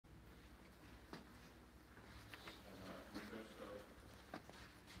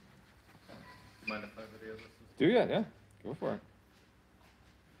Do ya? Yeah. Go for it.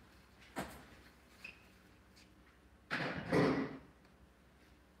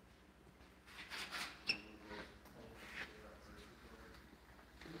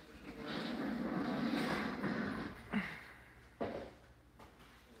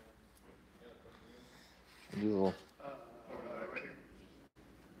 Diesel.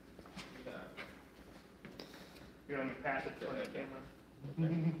 You want me to pass it to the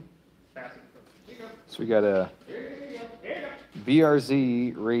camera? Pass it. So we got a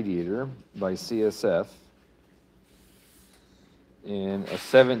BRZ radiator by CSF in a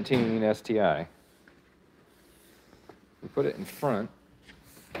 17 STI. We put it in front,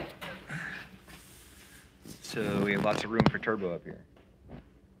 so we have lots of room for turbo up here.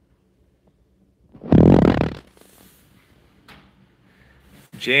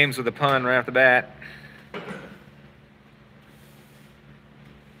 James with a pun right off the bat.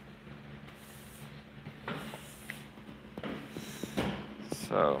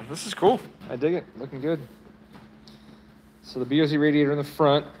 So this is cool. I dig it. Looking good. So the BRZ radiator in the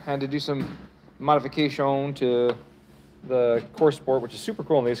front, had to do some modification to the core support, which is super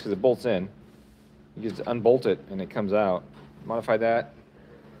cool in these because it bolts in. You just unbolt it and it comes out. Modify that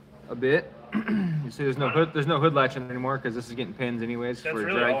a bit. You see there's no hood latch in anymore because this is getting pins anyways. That's for a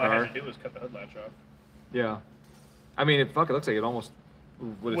really drag all car. I had to do was cut the hood latch off. Yeah. I mean, it looks like it almost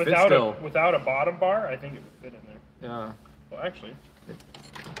would fit Without still. without a bottom bar, I think it would fit in there. Yeah. Well, actually.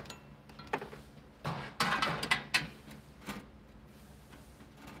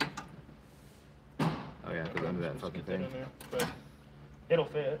 Oh yeah, because under that fucking thing. In there, but it'll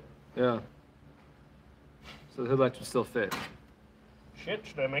fit. Yeah. So the hood latch would still fit. Shit,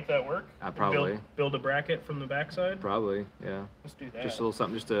 should I make that work? Probably. Build a bracket from the backside? Probably, yeah. Let's do that. Just a little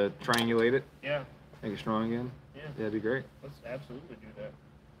something just to triangulate it. Yeah. Make it strong again. Yeah. Yeah, that'd be great. Let's absolutely do that.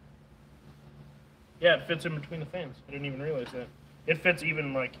 Yeah, it fits in between the fans. I didn't even realize that. It fits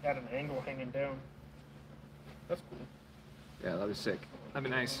even like at an angle hanging down. That's cool. Yeah, that'd be sick. That'd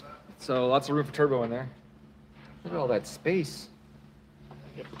be nice. So lots of room for turbo in there. Look at all that space.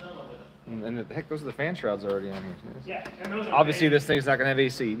 Yep. And the heck, those are the fan shrouds already on here. Yeah, and those are Obviously, big. this thing's not gonna have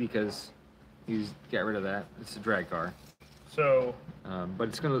AC because he's got rid of that. It's a drag car. So But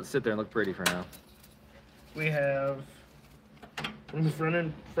it's gonna sit there and look pretty for now. we have from the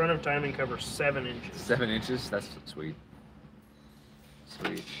front of timing cover 7 inches. 7 inches. That's sweet.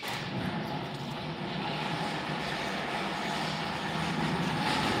 Sweet.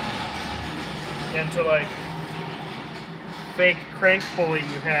 And to like fake crank pulley,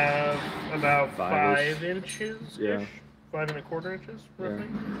 you have about 5-ish. 5 inches. Yeah. 5 1/4 inches, roughly.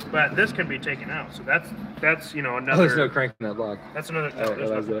 Yeah. But this can be taken out, so that's another. Oh, there's no crank in that block. That's another. I No, didn't there's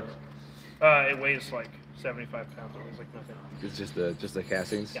realize nothing. that. It weighs like 75 pounds. It weighs like nothing. It's just the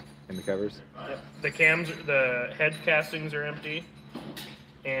castings Yeah. and the covers. Yep. The head castings are empty,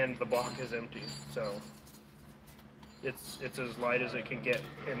 and the block is empty. So it's as light as it can get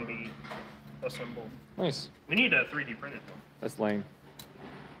and be assembled. Nice. We need a 3D printed though. That's lame.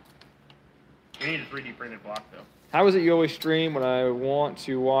 We need a 3D printed block though. How is it you always stream when I want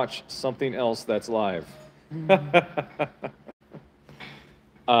to watch something else that's live?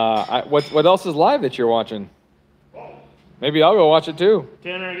 What else is live that you're watching? Maybe I'll go watch it too.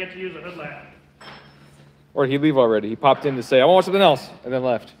 Tanner, I get to use a hood latch. Or did he leave already? He popped in to say, I want to watch something else, and then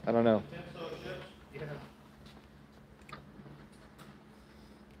left. I don't know. Yeah.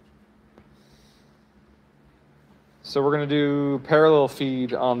 So we're going to do parallel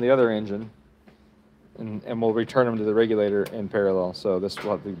feed on the other engine, and we'll return them to the regulator in parallel. So this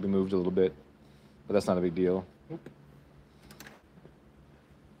will have to be moved a little bit, but that's not a big deal.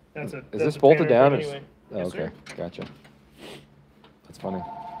 Is Is this bolted down? Anyway. Oh, Yes, okay, sir. gotcha. That's funny.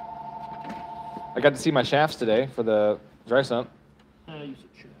 I got to see my shafts today for the dry sump. You said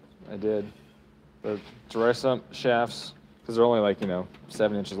shit. I did. The dry sump shafts, because they're only like,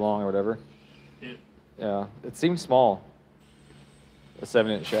 7 inches long or whatever. Yeah. Yeah, it seemed small. A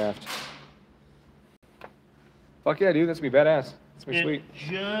 7-inch shaft. Fuck yeah, dude, that's gonna be badass. That's gonna be sweet.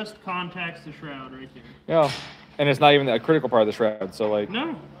 It just contacts the shroud right there. Yeah, and it's not even a critical part of the shroud, so like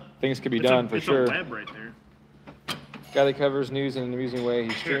No. things could be It's done a, for it's sure. a web right there. Guy that covers news in an amusing way.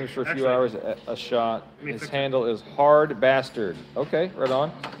 He streams for a few actually, hours a shot. let me His fix it. handle is Hard Bastard. Okay, right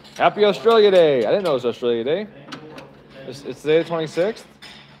on. Happy Australia Day. I didn't know it was Australia Day. It's today the 26th?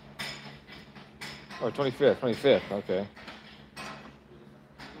 Or 25th. 25th, okay.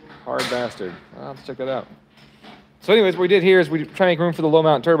 Hard Bastard. I'll have to check that out. So anyways, what we did here is we try to make room for the low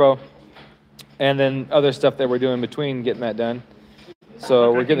mount turbo. And then other stuff that we're doing in between getting that done.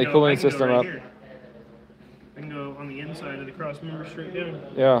 So we're getting the cooling system up. I can go on the inside of the cross member straight down.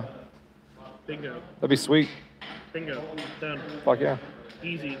 Yeah. Bingo. That'd be sweet. Bingo. Done. Fuck yeah.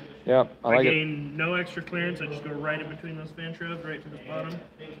 Easy. Yeah, I like it. gain no extra clearance. I just go right in between those fan shrubs, right to the bottom.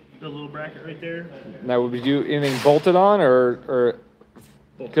 The little bracket right there. Now, would you do anything bolted on, or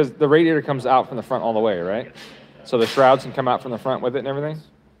because the radiator comes out from the front all the way, right? So the shrouds can come out from the front with it and everything?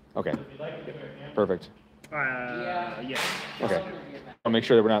 Okay. Perfect. Yeah. Okay. I'll make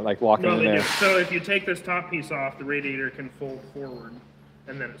sure that we're not like locking No, in they there. do. So if you take this top piece off, the radiator can fold forward,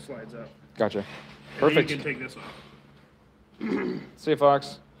 and then it slides up. Gotcha. And Perfect. then you can take this off. See you,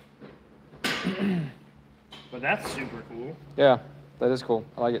 Fox. But that's super cool. Yeah, that is cool.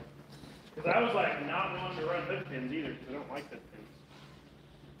 I like it. Because I was like not wanting to run hood pins either, because I don't like hood pins.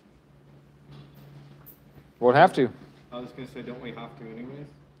 We'll have to. I was gonna say, don't we have to anyways?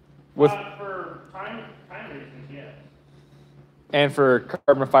 With For time reasons, yes. and for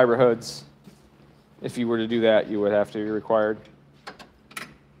carbon fiber hoods, if you were to do that, you would have to be required.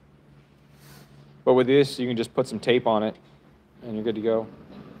 But with this, you can just put some tape on it, and you're good to go.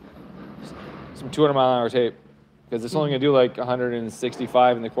 Some 200-mile-an-hour tape, because it's only gonna do like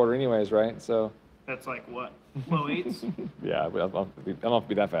 165 in the quarter, anyways, right? So. That's like what? Low eights? Yeah, I don't have to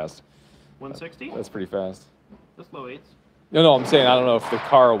be that fast. 160? That's pretty fast. That's low eights. No, I'm saying I don't know if the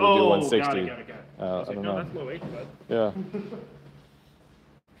car would do Oh, 160. got it. I don't No, know. that's low eights, bud. Yeah.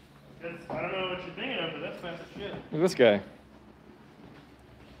 I don't know what you're thinking of, but that's fast as shit. Look at this guy.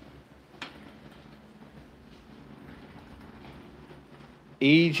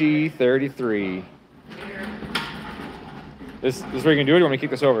 EG33. This is where you can do it, or you want me to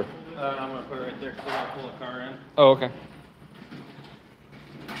kick this over? I'm gonna put it right there because I gotta pull the car in. Oh, okay.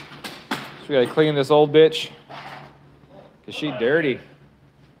 So we gotta clean this old bitch. Cause she dirty.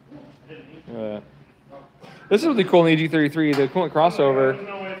 Look at that. This is really cool in the EG33. The coolant crossover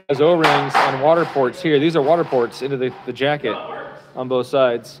has O-rings on water ports here. These are water ports into the jacket on both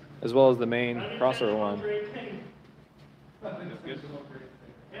sides, as well as the main crossover one.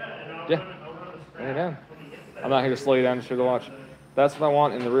 Yeah. Bring it down. I'm not here to slow you down, just here to watch. That's what I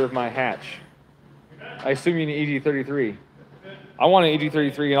want in the rear of my hatch. I assume you need EG33. I want an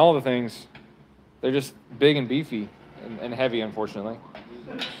EG33 and all the things. They're just big and beefy and heavy, unfortunately.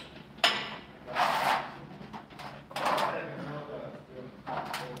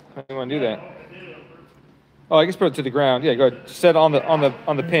 How do you want to do that? Oh, I guess put it to the ground. Yeah, go ahead. Set it on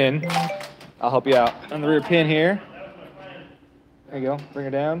the pin. I'll help you out. On the rear pin here. There you go. Bring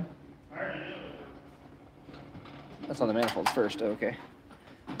her down. That's on the manifolds first. Okay.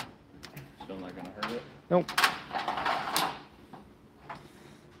 Still not gonna hurt it. Nope.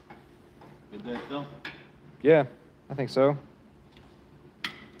 Good day, Phil. Yeah, I think so.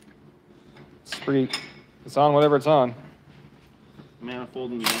 It's pretty. It's on whatever it's on.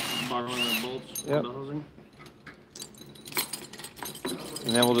 Manifold and the bottom of the bolts. Yep. The housing.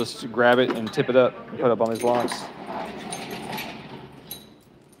 And then we'll just grab it and tip it up and put it up on these blocks.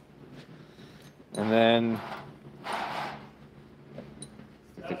 And then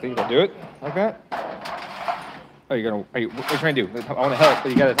I think you'll do it like that. Oh, you're gonna? What are you trying to do? I want to help,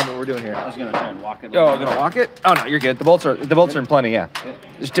 but you gotta tell me what we're doing here. I was gonna try and walk it. Oh, gonna lock it? Oh no, you're good. The bolts are in plenty. Yeah.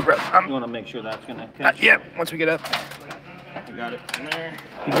 Just tip it up. You wanna make sure that's gonna catch? Yeah. Once we get up, You got it in there.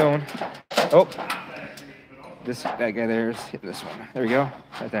 keep going. Oh, that guy there's hit this one. There we go.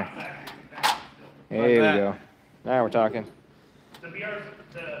 Right there. There we go. Now we're talking. A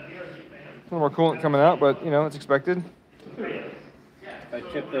little more coolant coming out, but you know it's expected. If I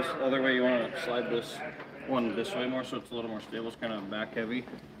tip this the other way, you wanna slide this one this way more so it's a little more stable. It's kind of back heavy.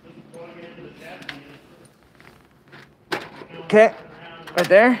 Okay. Right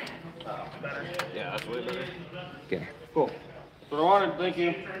there. Yeah, that's way better. Okay. Cool. That's what I wanted. Thank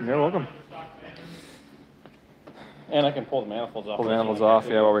you. You're welcome. And I can pull the manifolds off. Pull the manifolds off,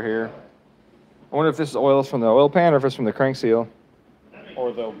 yeah, while we're here. I wonder if this is oil from the oil pan or if it's from the crank seal.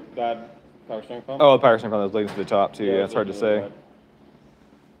 Or the bad power steering pump. Oh, the power steering pump that's bleeding to the top too. Yeah, it's it's hard to a little say.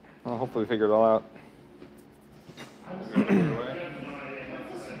 Well, hopefully we figure it all out.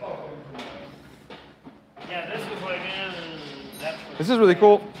 Yeah, this is like, that's This is really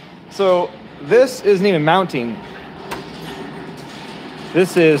cool. So this isn't even mounting.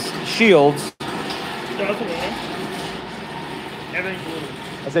 This is shields. Everything's aluminum.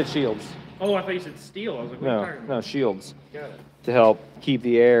 I said shields. Oh, I thought you said steel. I was like, what are you No, talking about? no, shields. Got it. To help keep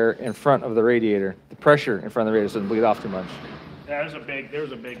the air in front of the radiator. The pressure in front of the radiator doesn't bleed off too much. Yeah, there was a big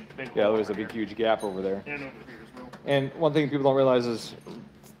Yeah, hole there's a over big, here. huge gap over there. And over here as well. And one thing people don't realize is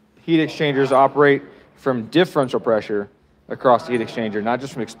heat exchangers operate from differential pressure across the heat exchanger, not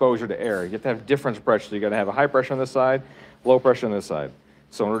just from exposure to air. You have to have differential pressure. So you got to have a high pressure on this side, low pressure on this side.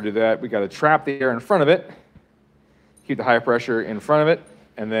 So in order to do that, we got to trap the air in front of it, keep the high pressure in front of it,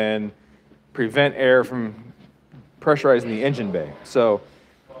 and then prevent air from pressurizing the engine bay. So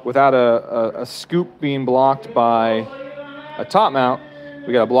without a scoop being blocked by a top mount,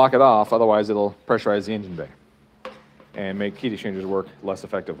 we got to block it off, otherwise it'll pressurize the engine bay and make heat exchangers work less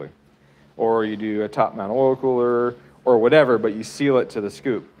effectively. Or you do a top mount oil cooler or whatever, but you seal it to the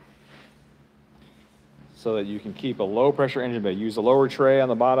scoop so that you can keep a low pressure engine bay. Use a lower tray on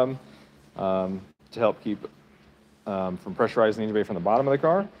the bottom to help keep from pressurizing the engine bay from the bottom of the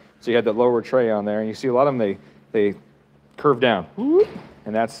car. So you had that lower tray on there, and you see a lot of them, they curve down,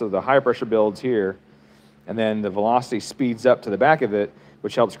 and that's so the high pressure builds here, and then the velocity speeds up to the back of it,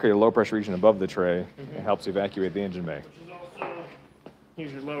 which helps create a low pressure region above the tray and helps evacuate the engine bay. Which is also,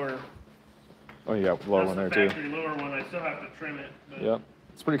 here's your lower. Oh, you got lower one there too. Factory lower one. I still have to trim it. But Yep,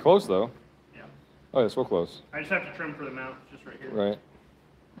 it's pretty close though. yeah. Oh, it's so close. I just have to trim for the mount, just right here. Right.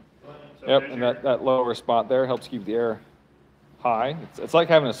 So Yep, there's and your- that lower spot there helps keep the air high. It's like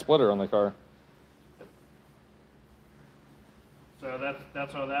having a splitter on the car. So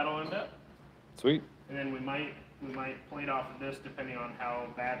that's how that'll end up. Sweet. And then we might plate off of this depending on how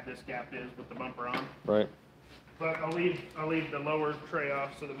bad this gap is with the bumper on. Right. But I'll leave the lower tray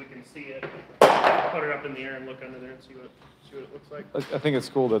off so that we can see it. Put it up in the air and look under there and see what it looks like. I think it's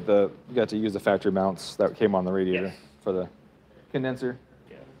cool that you got to use the factory mounts that came on the radiator Yes. for the condenser.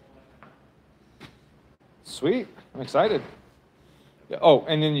 Yeah. Sweet. I'm excited. Yeah. Oh,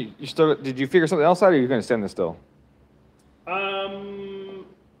 and then you still did you figure something else out, or are you going to stand this still?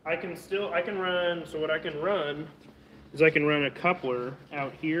 I can run, so what I can run is I can run a coupler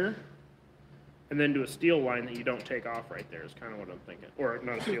out here and then do a steel line that you don't take off right there is kind of what I'm thinking. Or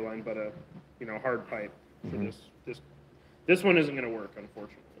not a steel line, but a, hard pipe for this one isn't going to work,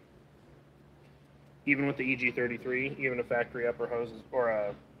 unfortunately. Even with the EG33, even a factory upper hose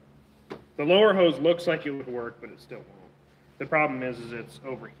the lower hose looks like it would work, but it still won't. The problem is it's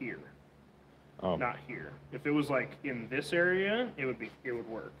over here. Oh. Not here. If it was like in this area, it would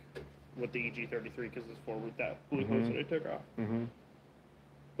work with the EG33 because it's forward that blue hose that I took off. Mm-hmm.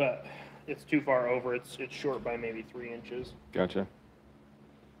 But it's too far over. It's short by maybe 3 inches. Gotcha.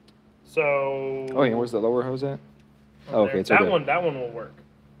 So. Oh, yeah. Where's the lower hose at? Oh, okay. It's right there. That one will work.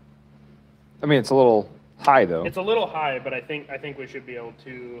 I mean, it's a little high though. It's a little high, but I think we should be able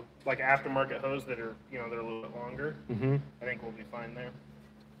to, like aftermarket hose that are they're a little bit longer. Mm-hmm. I think we'll be fine there.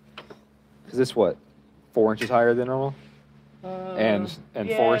 Is this what, 4 inches higher than normal? And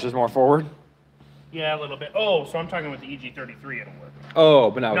yeah. 4 inches more forward? Yeah, a little bit. Oh, so I'm talking with the EG33, it'll work.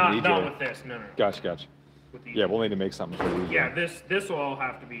 Oh, but not with the EJ. Not with this. No. Gotcha. With the Yeah, EG. we'll need to make something for the EJ. Yeah, this will all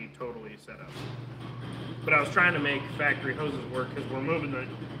have to be totally set up. But I was trying to make factory hoses work because we're moving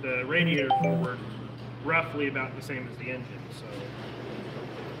the radiator forward roughly about the same as the engine. So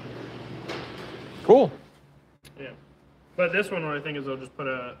Cool. yeah, but this one, what I think is, I'll just put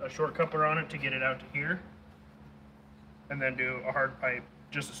a short coupler on it to get it out to here, and then do a hard pipe,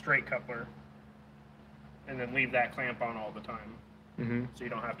 just a straight coupler, and then leave that clamp on all the time, Mm-hmm. so you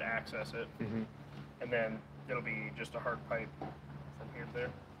don't have to access it. Mm-hmm. And then it'll be just a hard pipe from here to there.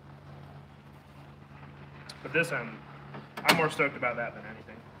 But this I'm more stoked about that than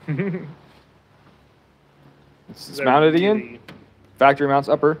anything. It's mounted again. Factory mounts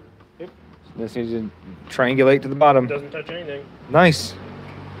upper. Yep. This needs to triangulate to the bottom. Doesn't touch anything. Nice.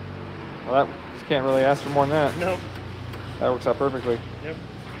 Well, that just can't really ask for more than that. Nope. That works out perfectly. Yep.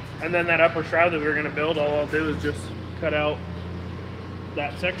 And then that upper shroud that we were going to build, all I'll do is just cut out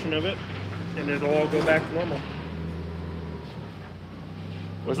that section of it, and it'll all go back to normal.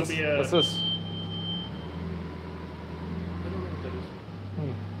 What's This'll this? be a- What's this? I don't know what that is.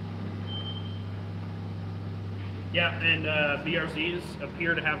 Hmm. Yeah, and BRZs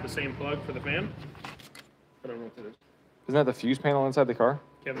appear to have the same plug for the fan. I don't know what that is. Isn't that the fuse panel inside the car?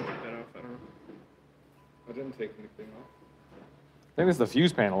 Kevin took that off. I don't know. I didn't take anything off. I think it's the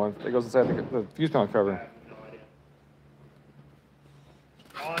fuse panel that goes inside the fuse panel I cover. have no idea.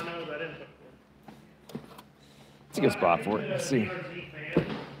 All I know is I didn't put it in. It's a good spot for it. Let's see. Some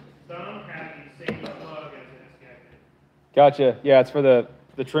have the same plug as this guy did. Gotcha. Yeah, it's for the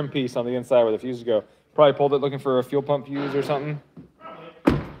trim piece on the inside where the fuses go. Probably pulled it looking for a fuel pump fuse or something.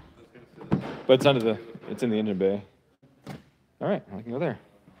 Probably. But it's in the engine bay. All right, I can go there.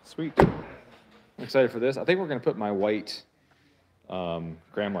 Sweet. I'm excited for this. I think we're gonna put my white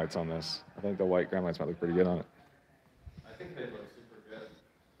gram lights on this. I think the white gram lights might look pretty good on it. I think they look super good.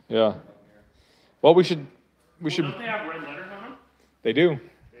 Yeah. Well, we should. Don't they have red letters on them? They do.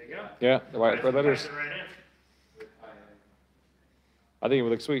 There you go. Yeah, the white red letters. Type it right in. I think it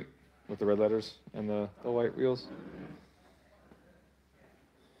would look sweet with the red letters and the white wheels.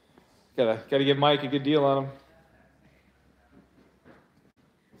 Gotta give Mike a good deal on them.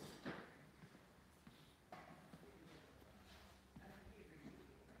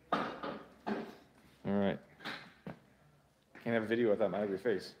 without my ugly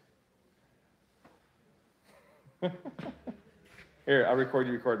face. Here, I'll record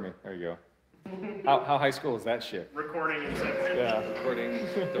you. Record me. There you go. How high school is that shit? Recording in section. Yeah. Recording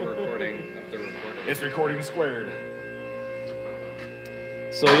the recording of the recording. It's recording squared.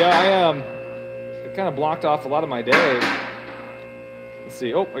 So yeah, I kind of blocked off a lot of my day. Let's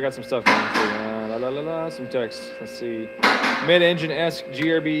see. Oh, I got some stuff going. Some text. Let's see. Mid-engine-esque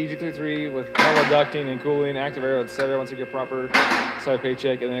GRB G33 with hella ducting and cooling, active aero, etc. Once you get proper side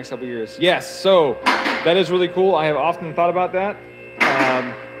paycheck in the next couple of years. Yes, so that is really cool. I have often thought about that.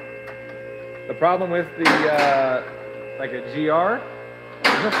 The problem with the like a GR,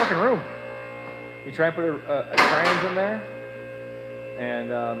 there's no fucking room. You try and put a trans in there, and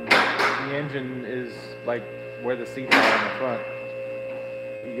the engine is like where the seats are in the front.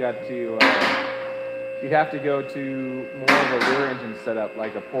 You got to, you'd have to go to more of a rear engine setup,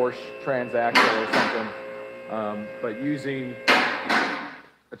 like a Porsche Transaxle or something. But using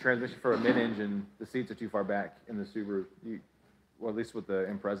a transmission for a mid-engine, the seats are too far back in the Subaru. Well, at least with the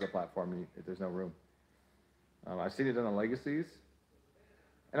Impreza platform, there's no room. I've seen it done on Legacies,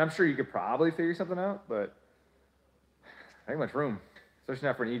 and I'm sure you could probably figure something out, but there ain't much room, especially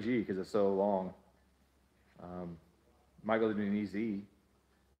not for an EG because it's so long. Might go to do an EZ,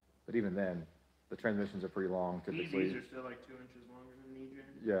 but even then, the transmissions are pretty long typically. EVs are still like 2 inches longer than an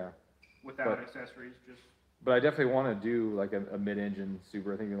EJ. Yeah, Without accessories, just. but I definitely want to do like a mid-engine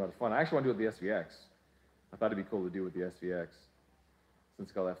Subaru. I think it'd be a lot of fun. I actually want to do it with the SVX. I thought it'd be cool to do with the SVX. Since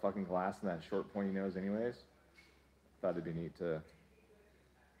it's got that fucking glass and that short pointy nose anyways. Thought it'd be neat to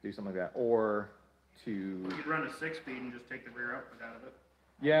do something like that. Or to... You could run a 6-speed and just take the rear output out of it.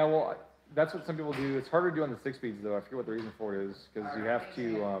 Yeah, well, that's what some people do. It's harder to do on the 6-speeds though. I forget what the reason for it is. Because you have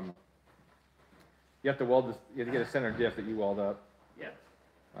to weld this, you have to get a center diff that you weld up. Yeah.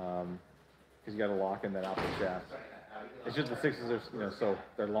 Because you got to lock in that output shaft. It's just the 6s are, so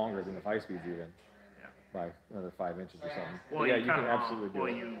they're longer than the 5-speeds even. By another 5 inches or something. Well, yeah, you you can absolutely do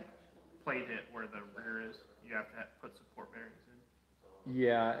it. you plate it where the rear is. You have to put support bearings in.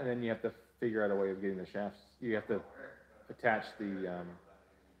 Yeah, and then you have to figure out a way of getting the shafts. You have to attach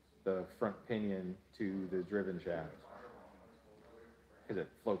the front pinion to the driven shaft because it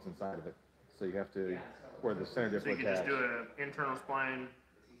floats inside of it. So you have to where the center diff So you will can just attach. do an internal spline,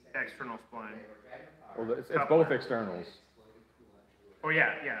 external spline. Well, it's both externals. Oh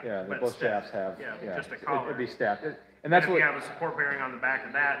yeah. Yeah, but both steps. shafts have. Yeah, just a collar. It'd be stacked. And And that's if what. you have a support bearing on the back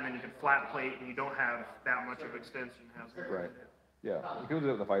of that, and then you can flat plate, and you don't have that much of extension housing. Right. Yeah, you can do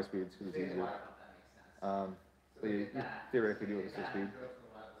it with the 5-speeds because it's easier. So you theoretically do it with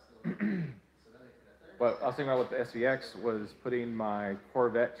 6-speed. But I was thinking about with the SVX was putting my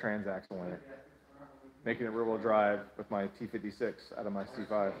Corvette transaxle in it, making it rear-wheel drive with my T56 out of my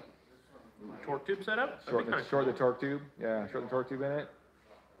C5. Torque tube setup? Shorten the torque tube, shorten the torque tube in it,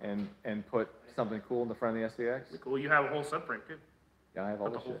 and put something cool in the front of the SVX. Cool. You have a whole subframe too. Yeah, I have all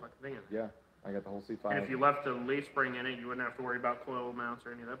Put the this whole shit. fucking thing in. Yeah, I got the whole C5. And if you left the leaf spring in it, you wouldn't have to worry about coil mounts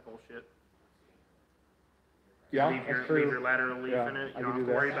or any of that bullshit. Yeah, leave that's leave true. your lateral leaf Yeah, in it. I You can don't have do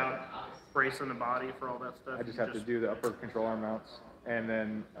to that. worry about bracing the body for all that stuff. I just You have to do the upper control arm mounts and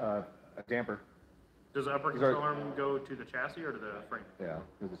then a damper. Does the upper These are- control arm go to the chassis or to the frame? Yeah,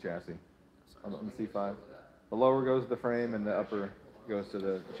 there's the chassis on the C5. The lower goes to the frame and the upper goes to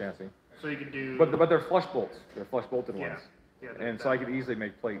the chassis. So you could do. But they're flush bolts. They're flush bolted Yeah. ones. Yeah, And so I could easily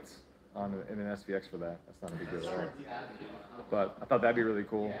make plates in an SVX for that. That's not a big deal at all. But I thought that'd be really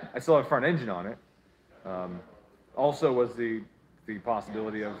cool. I still have front engine on it. Also was the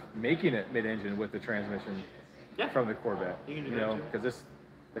possibility of making it mid-engine with the transmission Yeah. from the Corvette. You can do that too. Because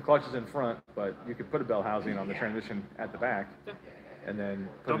the clutch is in front, but you could put a bell housing on the transmission at the back, Yeah. and then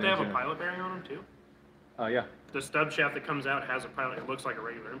put Don't an they have a engine pilot bearing on them too? in. Yeah. The stub shaft that comes out has a pilot. It looks like a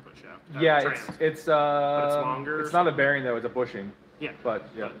regular input shaft. Yeah, Trans. it's longer or It's not a bearing though; it's a bushing. Yeah. But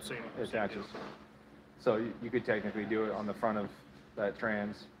yeah, But same it attaches. So you could technically do it on the front of that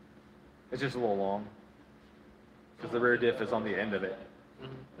trans. It's just a little long because the rear diff is on the end of it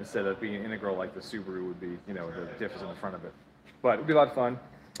instead of being integral like the Subaru would be. The diff is in the front of it. But it'd be a lot of fun.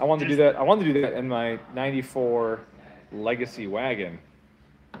 I wanted to do that. I wanted to do that in my '94 Legacy wagon.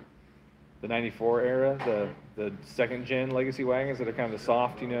 The '94 era, the second gen Legacy wagons that are kind of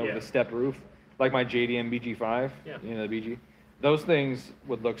soft, Yeah. with a stepped roof, like my JDM BG5. Yeah. The BG. Those things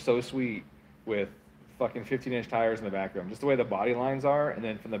would look so sweet with fucking 15-inch tires in the back of them. Just the way the body lines are, and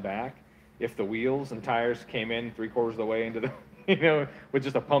then from the back, if the wheels and tires came in 3/4 of the way into the, with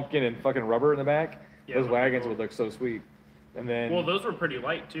just a pumpkin and fucking rubber in the back, Yeah, those those wagons are would look so sweet. And then, Well, those were pretty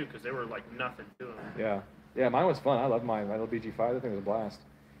light too, because they were like nothing to them. yeah, mine was fun. I loved my little BG5. That thing was a blast.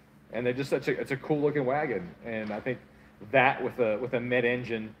 And they're just it's a cool looking wagon. And I think that with a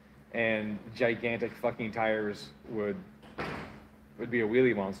mid-engine and gigantic fucking tires would be a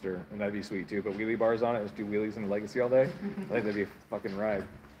wheelie monster, and that'd be sweet too. Put wheelie bars on it, just do wheelies in the Legacy all day. I think that'd be a fucking ride.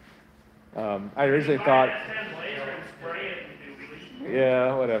 I originally thought,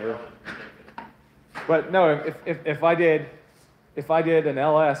 yeah, whatever. But no, if I did an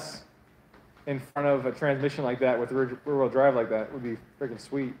LS in front of a transmission like that with rear-wheel drive like that, it would be freaking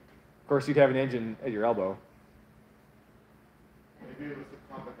sweet. Of course, you'd have an engine at your elbow. Maybe it was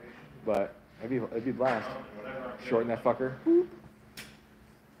a combination. But it'd be blast. Shorten that fucker. It'd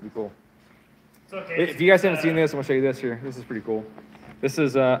be cool. It's okay. If you guys haven't seen this, I'm gonna show you this here. This is pretty cool. This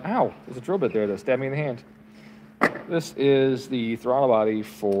is ow, there's a drill bit there that stabbed me in the hand. This is the throttle body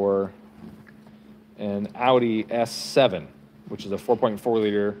for an Audi S7, which is a 4.4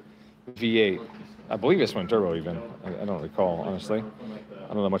 liter V8. I believe it's twin turbo even. I don't recall, honestly.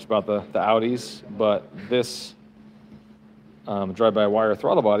 I don't know much about the Audis, but this drive-by-wire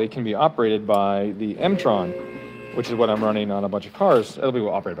throttle body can be operated by the M-Tron, which is what I'm running on a bunch of cars. It'll be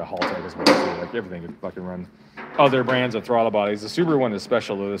operated by Haltech as well, too. Like everything can fucking run other brands of throttle bodies. The Subaru one is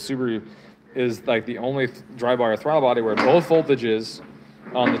special, though. The Subaru is like the only drive-by-wire throttle body where both voltages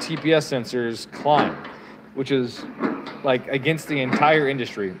on the TPS sensors climb, which is like against the entire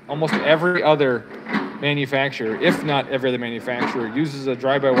industry. Almost every other manufacturer, if not every other manufacturer, uses a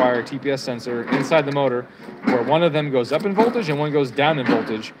drive-by-wire TPS sensor inside the motor where one of them goes up in voltage and one goes down in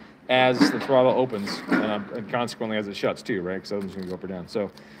voltage as the throttle opens and consequently as it shuts too, right? Because one's going to go up or down.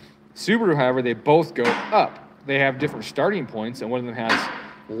 So Subaru, however, they both go up. They have different starting points, and one of them has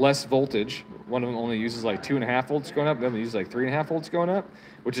less voltage. One of them only uses like 2.5 volts going up. The other uses like 3.5 volts going up,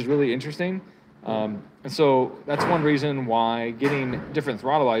 which is really interesting. And so that's one reason why getting different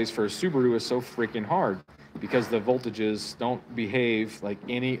throttle bodies for a Subaru is so freaking hard, because the voltages don't behave like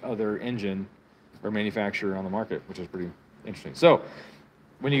any other engine or manufacturer on the market, which is pretty interesting. So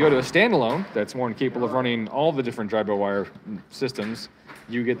when you go to a standalone that's more capable of running all the different drive-by-wire systems,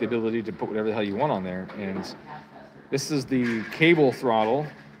 you get the ability to put whatever the hell you want on there. And this is the cable throttle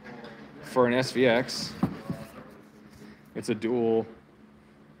for an SVX. It's a dual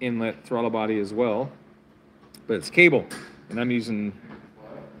inlet throttle body as well, but it's cable, and I'm using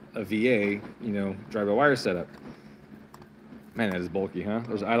a VA, drive-by-wire setup. Man, that is bulky, huh?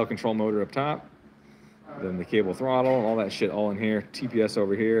 There's an idle control motor up top, then the cable throttle, all that shit all in here, TPS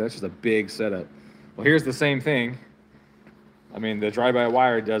over here. That's just a big setup. Well, here's the same thing. I mean, the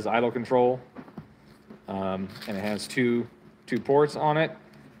drive-by-wire does idle control, and it has two ports on it.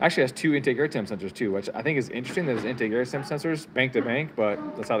 Actually has 2 intake air temp sensors too, which I think is interesting that it's intake air temp sensors bank to bank, but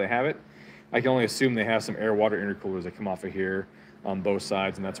that's how they have it. I can only assume they have some air-water intercoolers that come off of here on both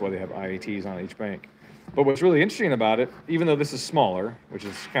sides, and that's why they have IATs on each bank. But what's really interesting about it, even though this is smaller, which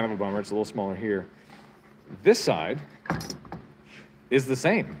is kind of a bummer, it's a little smaller here, this side is the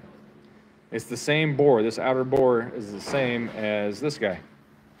same. It's the same bore. This outer bore is the same as this guy.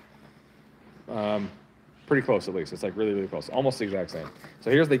 Pretty close, at least. It's like really, really close. Almost the exact same. So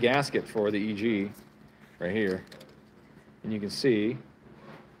here's the gasket for the EG right here. And you can see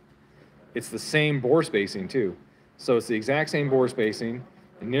it's the same bore spacing too. So it's the exact same bore spacing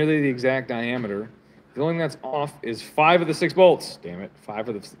and nearly the exact diameter. The only thing that's off is 5 of the 6 bolts. Damn it. 5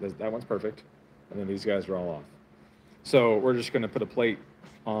 of that one's perfect. And then these guys are all off. So we're just going to put a plate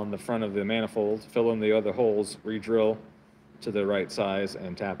on the front of the manifold, fill in the other holes, re-drill to the right size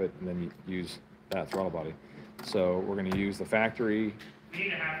and tap it, and then use that throttle body. So we're going to use the factory. You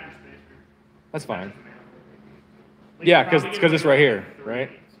need a 1/2 inch spacer. That's fine. Like, Yeah, you're probably because gonna it's do right like here, 3 right?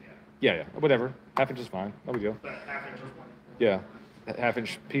 eighths, Yeah, whatever. 1/2 inch is fine. No big deal. But 1/2 inch is one. Yeah, a 1/2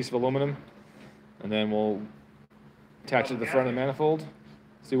 inch piece of aluminum, and then we'll attach it to the front of the manifold.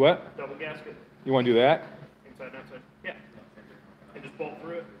 See what? Double gasket, You want to do that? inside and outside. Yeah. And just bolt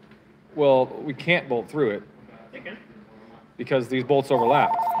through it. Well, we can't bolt through it You can. because these bolts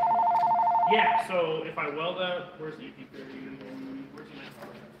overlap. Yeah, so if I weld that, where's the EP30? Where's the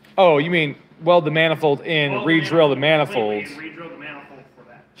manifold? Oh, you mean weld the manifold in, Weld re-drill the manifolds manifolds? completely and re-drill the manifold for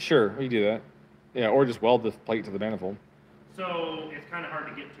that. Sure, we can do that. Yeah, or just weld the plate to the manifold. So it's kind of hard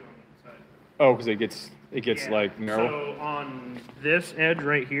to get to on the inside. Oh, because it gets Yeah. like narrow. So on this edge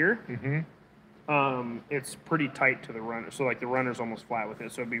right here, Mm-hmm. it's pretty tight to the runner. So like the runner's almost flat with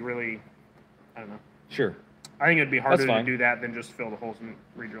it. So it'd be really, I don't know. Sure. I think it'd be harder to fine. do that than just fill the holes and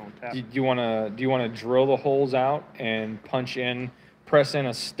re-drill and tap. Do you wanna drill the holes out and press in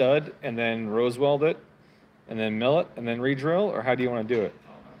a stud, and then rose weld it, and then mill it, and then re-drill, or how do you want to do it?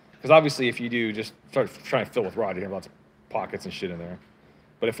 Because obviously, if you do just start trying to fill with rod, you have lots of pockets and shit in there.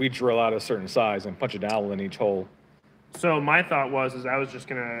 But if we drill out a certain size and punch a dowel in each hole, So my thought was, I was just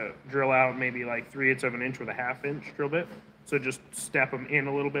gonna drill out maybe like 3/8 of an inch with a 1/2 inch drill bit. So just step them in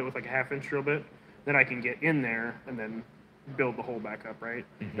a little bit with like a 1/2 inch drill bit. Then I can get in there and then build the hole back up, right?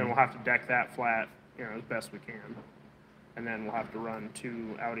 Then we'll have to deck that flat, you know, as best we can. And then we'll have to run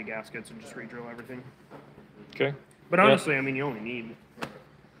 2 Audi gaskets and just re-drill everything. Okay. But Yeah. honestly, I mean, you only need,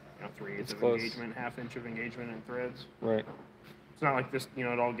 3/8 It's of close. engagement, 1/2 inch of engagement and threads. Right. It's not like this,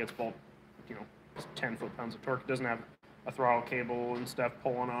 it all gets bolt, 10 foot-pounds of torque. It doesn't have a throttle cable and stuff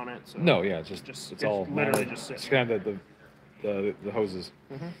pulling on it. So No, yeah, it's it's all literally mounted. just sitting. It's kind of the hoses.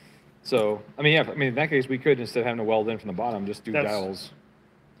 Mhm. So I mean, yeah, I mean in that case we could, instead of having to weld in from the bottom, just do That's- dowels,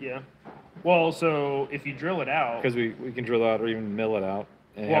 Yeah. Well, so if you drill it out, because we can drill out or even mill it out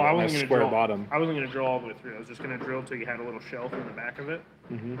and well, I have a wasn't nice gonna square drill. bottom. I wasn't gonna drill all the way through. I was just gonna drill till you had a little shelf in the back of it,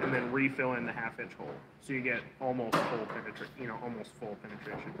 Mhm. and then refill in the 1/2 inch hole, so you get almost full penetration. Almost full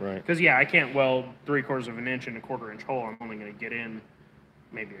penetration. Right. Because yeah, I can't weld 3/4 of an inch in a 1/4 inch hole. I'm only gonna get in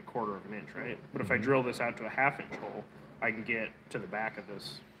maybe a 1/4 of an inch, right? But if I drill this out to a 1/2 inch hole, I can get to the back of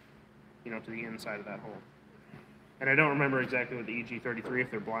this, to the inside of that hole. And I don't remember exactly with the EG33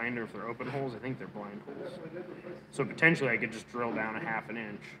 if they're blind or if they're open holes. I think they're blind holes. So potentially I could just drill down a 1/2 an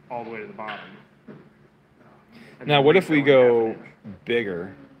inch all the way to the bottom. And Now, then what if we refill in go 1/2 inch.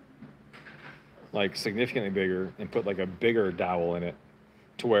 bigger, like significantly bigger, and put like a bigger dowel in it,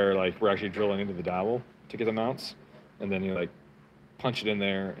 to where like we're actually drilling into the dowel to get the mounts, and then you like punch it in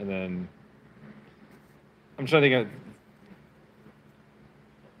there, and then I'm trying to think of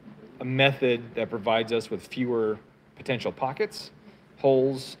a method that provides us with fewer potential pockets,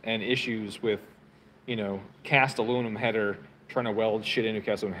 holes, and issues with, cast aluminum header, trying to weld shit into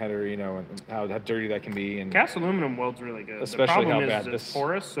cast aluminum header, and how dirty that can be. And Cast aluminum welds really good. Especially the problem how is bad it's this-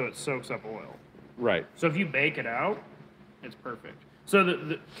 porous, so it soaks up oil. right, So if you bake it out, it's perfect. So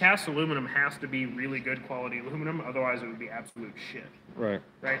the cast aluminum has to be really good quality aluminum, otherwise it would be absolute shit. right.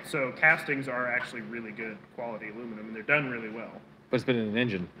 Right? So castings are actually really good quality aluminum, and they're done really well. But it's been in an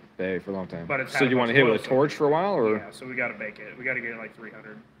engine bay for a long time. But it's So had you a want to bunch hit of it oil with a soaked. torch for a while, or Yeah, so we got to bake it. We got to get it like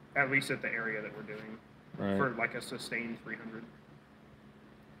 300, at least at the area that we're doing, right. for like a sustained 300.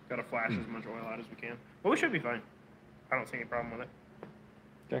 Got to flash as much oil out as we can. But we should be fine. I don't see any problem with it.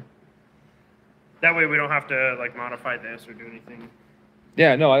 Okay. That way we don't have to like modify this or do anything.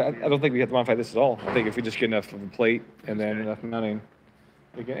 Yeah, no, I don't think we have to modify this at all. I think if we just get enough of a plate and then enough mounting,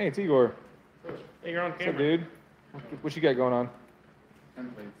 we can. Hey, it's Igor. Hey, you're on What's camera. up, dude? What you got going on?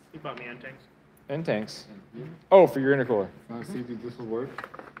 He bought me end tanks. End tanks. Oh, for your intercooler. Want to see if this will work?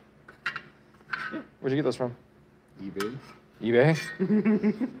 Where'd you get those from? eBay.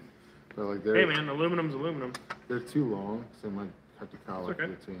 eBay. But like Hey man, aluminum's aluminum. they're too long, so I might have to cut like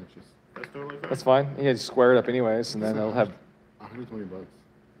okay. 2 inches. That's totally fine. That's fine. You just square it up anyways, and then it'll have $120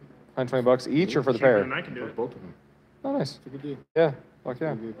 $120 each, or for the Cheaper pair. than I can do for it. both of them. Oh, nice. It's a good deal. Yeah. Fuck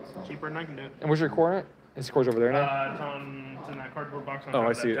yeah. Good deal. So, Cheaper than I can do it. And where's your core at? His core's over there now. It's in that cardboard box. On Oh, top I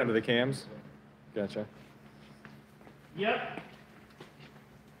of that see it tent. under the cams. Gotcha. Yep.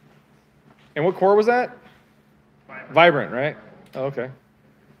 And what core was that? Fine. Vibrant, right? Oh, okay.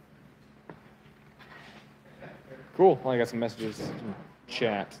 Cool. Well, I got some messages in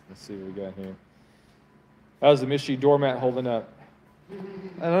chat. Let's see what we got here. How's the mystery doormat holding up? I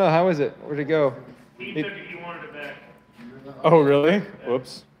don't know. How is it? Where'd it go? He It- took it. He wanted it back. Oh, really?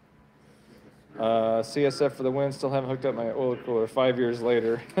 Whoops. CSF for the win. Still haven't hooked up my oil cooler 5 years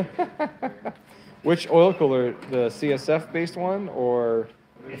later. Which oil cooler? The CSF based one or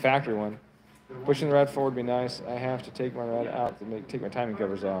the factory one? Pushing the rad forward would be nice. I have to take my rad out to take my timing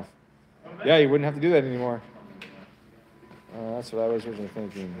covers off. Yeah, you wouldn't have to do that anymore. That's what I was originally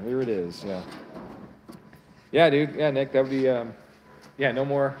thinking. Here it is. Yeah. Yeah, dude. Yeah, Nick. That would be. Yeah, no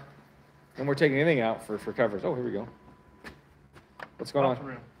more taking anything out for covers. Oh, here we go. What's going Off the on?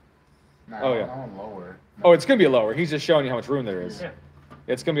 room. nah, Oh, I yeah. want lower. Oh, it's gonna be lower. He's just showing you how much room there is. Yeah.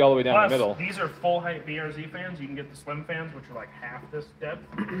 It's gonna be all the way down Plus, the middle. these are full height BRZ fans. You can get the slim fans, which are like half this depth.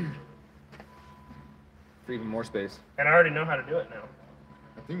 For even more space. And I already know how to do it now.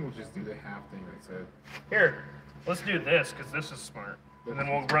 I think we'll just do the half thing I said. Here, let's do this because this is smart. And then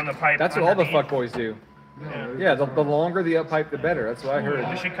we'll run the pipe. That's what all the underneath. fuckboys do. Yeah. Yeah, the longer the up pipe, the better. That's what I We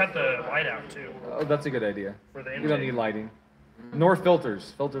heard. should cut the light out too Oh, that's a good idea. for the We intake. don't need lighting. Nor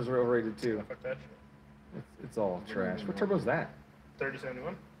filters. Filters are overrated too. Fuck that shit. It's all trash. What turbo's that?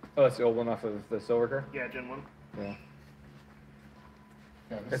 3071. Oh, that's the old one off of the silver car? Yeah, Gen 1. Yeah.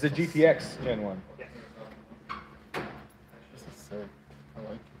 Yeah, It's a GTX Gen 1. Yeah. This is sick. I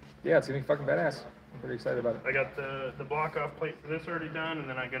like it. Yeah, it's gonna be fucking badass. I'm pretty excited about it. I got the block off plate for this already done, and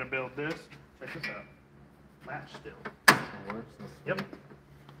then I gotta build this. Check this out. Latch still. It works. That's Yep.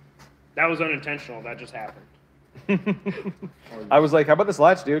 That was unintentional. That just happened. I was like, how about this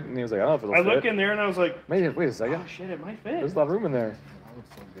latch, dude? And he was like, I don't know if it'll I fit. look in there and I was like, Wait a second. oh shit, it might fit. There's a lot of room in there. That looks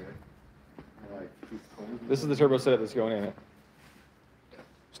so good. I like these cold. This is the turbo setup that's going in it.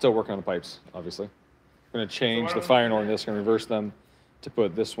 Still working on the pipes, obviously. We're going to change the fire order in this. We're going to reverse them to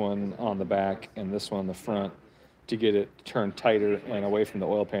put this one on the back and this one on the front to get it turned tighter and away from the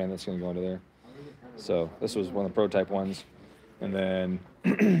oil pan that's going to go into there. So this was one of the prototype ones. And then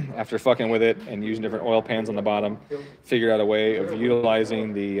after fucking with it and using different oil pans on the bottom, figured out a way of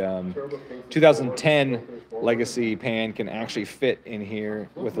utilizing the 2010 Legacy pan can actually fit in here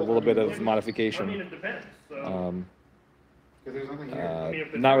with a little bit of I mean, modification. it depends. So,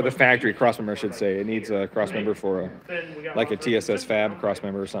 Not with a factory cross member, I should say. It needs a cross member for then we got like a lots of TSS Fab cross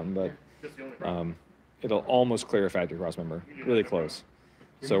member or something, but Just the only problem. it'll almost clear a factory cross member, really close.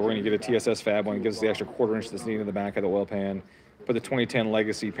 So we're gonna get a TSS Fab one, gives us the extra 1/4 inch that's needed in the back of the oil pan. Put the 2010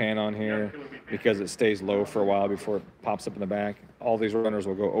 Legacy pan on here because it stays low for a while before it pops up in the back. All these runners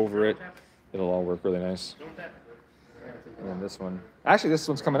will go over it. It'll all work really nice. And then this one, actually this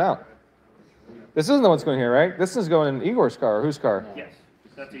one's coming out. This isn't the one that's going here, right? This is going in Igor's car, or whose car? Yes,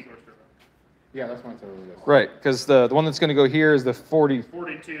 that's Igor's turbo. Yeah, that's my turbo. Right, because the one that's gonna go here is the 40,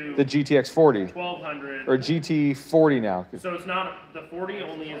 42, the GTX 40, 1200. or GT 40 now. So it's not, the 40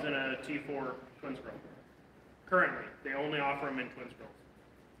 only is in a T4 twin scroll. Currently, they only offer them in twin scrolls.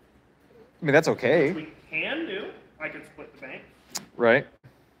 I mean, that's okay, We can do, I could split the bank. right?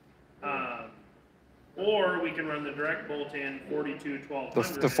 Or we can run the direct bolt-in 42 The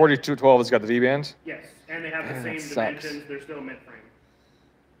 1200. 4212 has got the V-band. Yes, and they have the Man, same that sucks. dimensions, they're still mid-frame.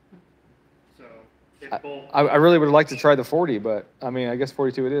 So, it's both. I really would like to try the 40, but I mean, I guess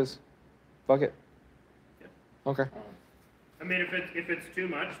 42 it is. Fuck it. Okay. I mean, if it's too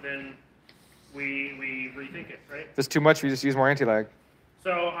much, then we rethink it, right? If it's too much, we just use more anti-lag.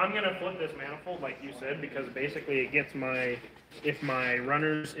 So I'm gonna flip this manifold like you said, because basically it gets if my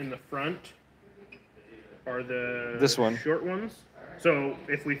runners in the front are the This one. short ones. So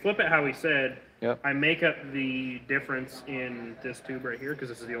if we flip it how we said, Yep. I make up the difference in this tube right here, because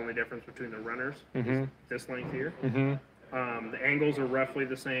this is the only difference between the runners, is this length here. Mm-hmm. The angles are roughly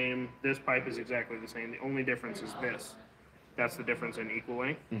the same. This pipe is exactly the same. The only difference is this. That's the difference in equal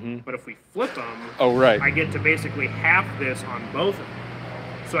length. But if we flip them, Oh, right. I get to basically half this on both of them.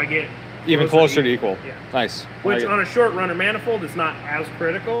 So I get Even closer to equal. Yeah. Nice. Which I like on it. a short runner manifold is not as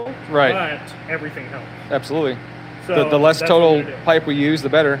critical, Right. but everything helps. Absolutely. So The less that's what total we do. pipe we use, the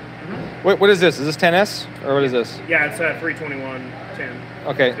better. What is this? Is this 10S or what is this? Yeah, it's a 321-10.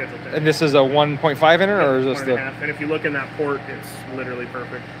 Okay. Schedule 10. And this is a 1.5 inner or is this 1.5. the? And if you look in that port, it's literally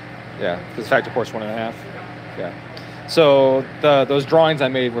perfect. Yeah, because factor port's 1.5. Yeah. So those drawings I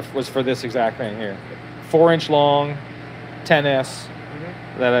made was for this exact thing here. 4-inch long, 10S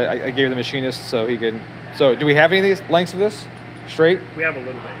that I gave the machinist so he could. So do we have any of these lengths of this? Straight? We have a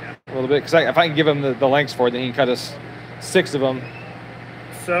little bit, yeah. A little bit? Because if I can give him the lengths for it, then he can cut us 6 of them.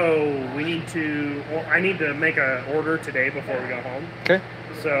 So we need to, well, I need to make an order today before we go home. Okay.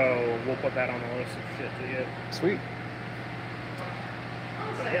 So we'll put that on the list of shit to get. Sweet.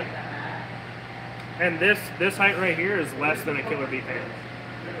 But yeah. And this height right here is less than a Killer Bee pan,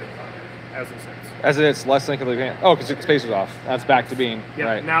 as it sits. As it's less than completely. Oh, because the space was off. That's back to being. Yeah.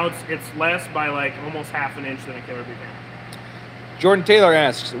 Right. Now it's less by like almost half an inch than a Killer Bee pan. Jordan Taylor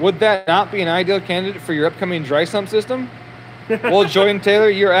asks, would that not be an ideal candidate for your upcoming dry sump system? Well, Jordan Taylor,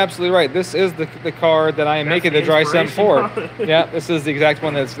 you're absolutely right. This is the car that I am That's making the the dry sump for. inspiration. Yeah, this is the exact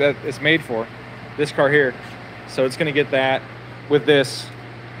one that it's made for. This car here. So it's going to get that with this,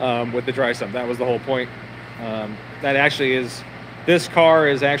 with the dry sump. That was the whole point. That actually is, this car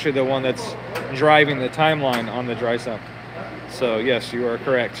is actually the one that's driving the timeline on the dry sump. So yes, you are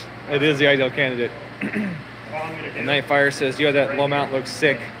correct. It is the ideal candidate. All I'm gonna do And Night Fire says, yo, that low mount looks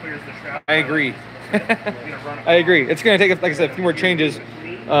sick. clears the shroud. I agree. I'm gonna run it. I agree. It's going to take, like I said, a few more changes.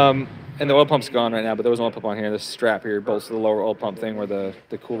 And the oil pump's gone right now, but there was an oil pump on here. This strap here bolts to the lower oil pump thing where the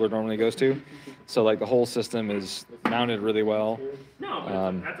cooler normally goes to. So like the whole system is mounted really well. No,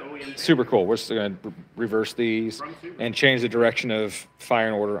 but that's OEM. Super cool. We're just going to reverse these and change the direction of fire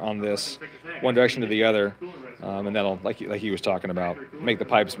and order on this, one direction to the other. And that'll, like he was talking about, make the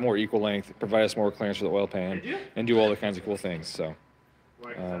pipes more equal length, provide us more clearance for the oil pan, and do all the kinds of cool things. So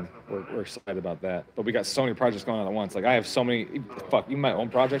we're excited about that. But we got so many projects going on at once. Like I have so many, fuck, even my own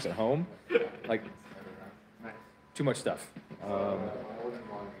projects at home, like too much stuff.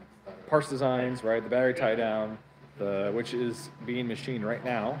 Parts designs, right? The battery tie down, which is being machined right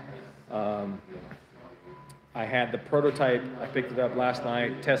now. I had the prototype. I picked it up last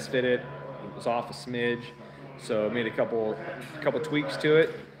night, test fit it. It was off a smidge, so I made a couple tweaks to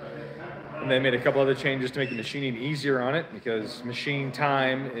it. And they made a couple other changes to make the machining easier on it because machine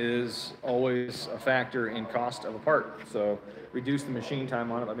time is always a factor in cost of a part. So reduce the machine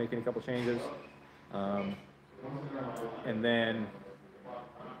time on it by making a couple changes. And then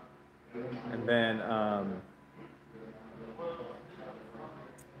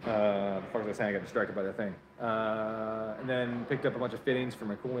the fuck was I saying? I got distracted by that thing. And then picked up a bunch of fittings for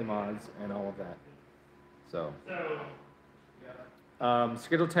my cooling mods and all of that. So,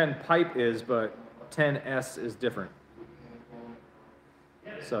 Schedule 10 pipe is, but 10S is different.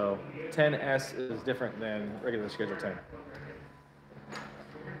 So 10S is different than regular Schedule 10.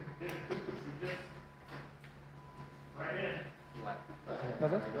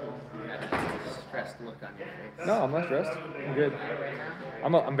 Nothing? Stressed look on your face. No, I'm not stressed. I'm good.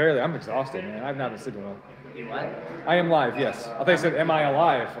 I'm exhausted, man. I've not been sleeping well. You what? I am live, yes. I thought you said, am I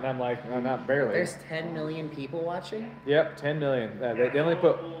alive? And I'm like, no, not barely. There's 10 million people watching? Yep, 10 million. They only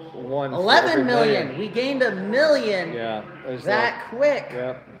put one. 11 million! We gained 1 million! Yeah. That quick!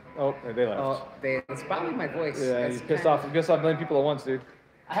 Yeah. Oh, they left. Oh, it's probably my voice. Yeah, It's you pissed off a million people at once, dude.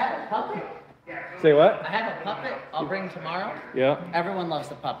 I have a puppet. Say what? I have a puppet I'll bring tomorrow. Yeah. Everyone loves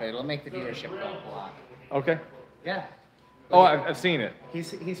the puppet. It'll make the viewership go up a lot. Okay. Yeah. Oh, I've seen it.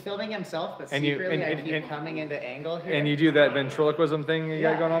 He's filming himself, but And you- secretly and- I keep and- coming into angle here. And you do that ventriloquism thing you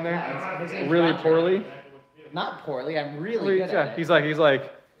got going on there? Yeah, his name's Really Roger. poorly? Not poorly. I'm really good at it. He's like, oh,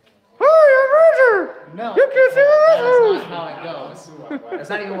 you're Roger! No, You can see that this! is not how it goes. That's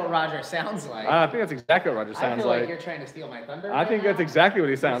not even what Roger sounds like. I think that's exactly what Roger I sounds feel like like. you're trying to steal my thunder. I right think now. that's exactly what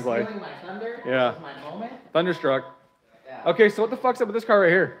he sounds You're like. stealing my thunder. Yeah. This is my moment. Thunderstruck. Yeah. Okay, so what the fuck's up with this car right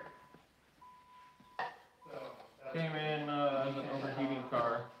here? Came in as an overheating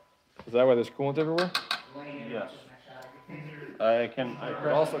car. Is that why there's coolant everywhere? Yes. I It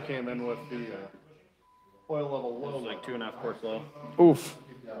also came in with the oil level It was low. like 2.5 quarts low. Oof.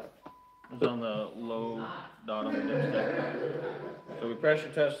 It was on the low dot on the dipstick. So we pressure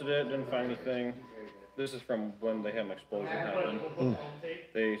tested it, didn't find anything. This is from when they had an explosion happen.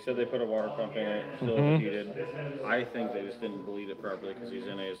 They said they put a water pump in it, still overheated. I think they just didn't bleed it properly because these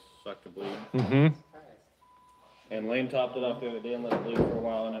NAs suck to bleed. Mm-hmm. And Lane topped it off the other day and let it bleed for a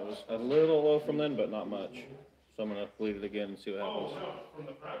while, and it was a little low from then, but not much. So I'm gonna bleed it again and see what happens.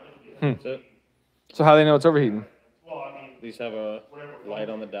 That's it. So how do they know it's overheating? These have a light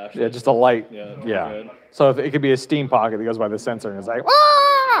on the dash. Yeah, just a light. Yeah. Yeah. Good. So if it could be a steam pocket that goes by the sensor and it's like,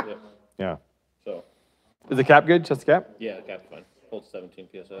 ah! Yep. Yeah. So, Is the cap good? Just the cap? yeah, the cap's fine. Holds 17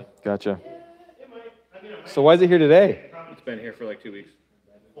 psi. Gotcha. So why is it here today? It's been here for like 2 weeks.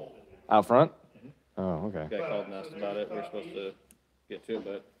 Out front? Oh, okay. Guy called and asked about it. We were supposed to get to it,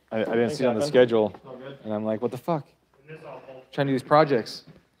 but I didn't see it on the schedule. And I'm like, what the fuck? Trying to do these projects.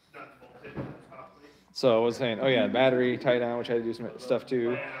 So I was saying, oh yeah, battery, tie down, which I had to do some stuff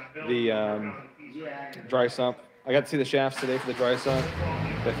too. The dry sump. I got to see the shafts today for the dry sump.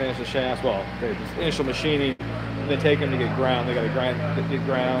 They finished the shafts. Well, the initial machining. They take them to get ground. They got to get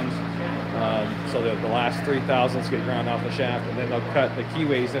grounds. So the last 3 thousandths get ground off the shaft, and then they'll cut the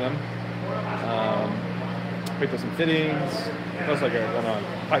keyways in them. Picked up some fittings. Plus, I got one on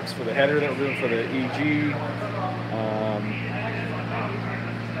pipes for the header that we're doing for the EG.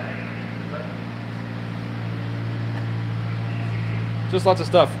 Just lots of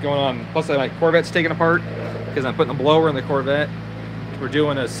stuff going on. Plus, my Corvette's taken apart because I'm putting a blower in the Corvette. We're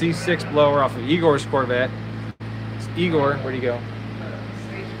doing a C6 blower off of Igor's Corvette. Igor, where'd he go?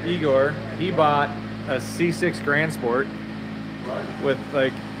 Igor, he bought a C6 Grand Sport with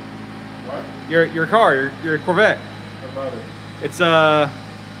like your car, your Corvette. What about it?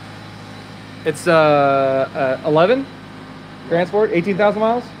 It's 11 Grand Sport, 18,000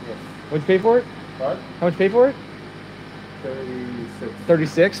 miles. Yes. What'd you pay for it? What? How much you pay for it? 36.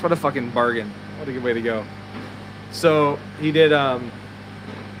 36. What a fucking bargain. What a good way to go. So he did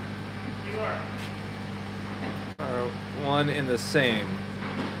one in the same.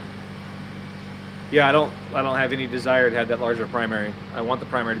 Yeah, I don't have any desire to have that larger primary. I want the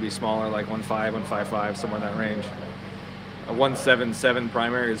primary to be smaller, like 1.5, 1.55, somewhere in that range. A 1.77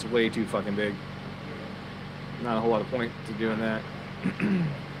 primary is way too fucking big. Not a whole lot of point to doing that.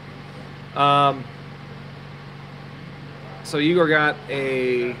 So Igor got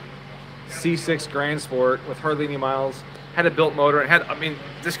a C6 Grand Sport with hardly any miles. Had a built motor.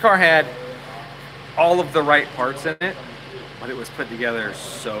 This car had all of the right parts in it, but it was put together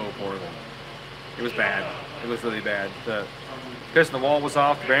so poorly. It was bad. It was really bad. The piston wall was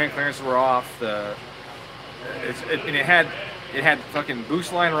off. The bearing clearances were off. It had fucking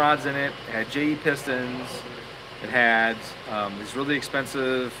boost line rods in it. It had JE pistons. It had these really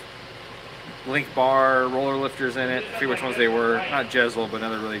expensive link bar roller lifters in it. I forget which ones they were. Not Jesel, but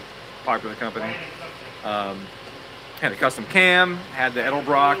another really popular company. Had a custom cam, had the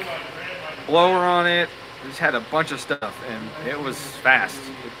Edelbrock blower on it. Just had a bunch of stuff, and it was fast.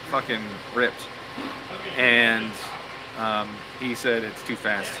 It fucking ripped. And he said it's too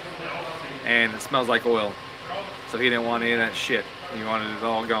fast, and it smells like oil. So he didn't want any of that shit. He wanted it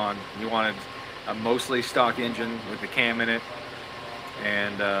all gone. He wanted a mostly stock engine with the cam in it,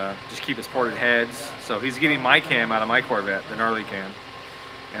 and just keep his ported heads. So he's getting my cam out of my Corvette, the gnarly cam,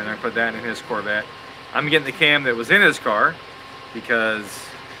 and I put that in his Corvette. I'm getting the cam that was in his car because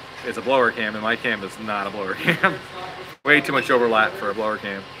it's a blower cam, and my cam is not a blower cam. Way too much overlap for a blower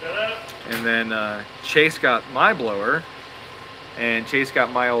cam. And then Chase got my blower, and Chase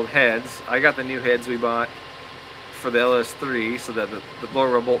got my old heads. I got the new heads we bought for the LS3, so that the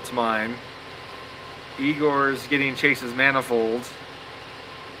blower will bolt to mine. Igor's getting Chase's manifold.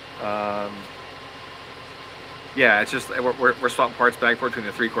 Yeah, it's just we're swapping parts back and forth between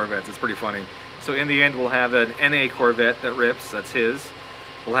the 3 Corvettes. It's pretty funny. So in the end, we'll have an NA Corvette that rips. That's his.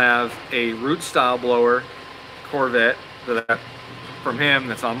 We'll have a root style blower Corvette from him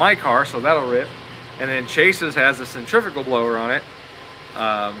that's on my car, so that'll rip. And then Chase's has a centrifugal blower on it.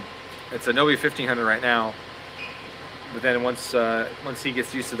 It's a Novi 1500 right now. But then once he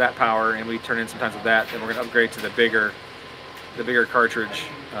gets used to that power and we turn in sometimes with that, then we're gonna upgrade to the bigger cartridge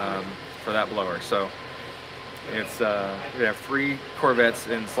for that blower. So it's we have 3 Corvettes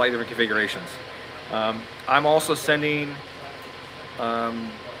in slightly different configurations. I'm also sending.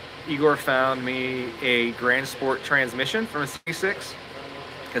 Igor found me a Grand Sport transmission from a Z6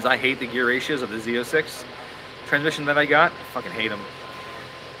 because I hate the gear ratios of the Z06 transmission that I got. I fucking hate them.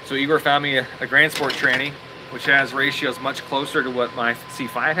 So Igor found me a Grand Sport tranny, which has ratios much closer to what my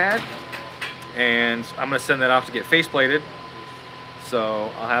C5 had, and I'm gonna send that off to get faceplated.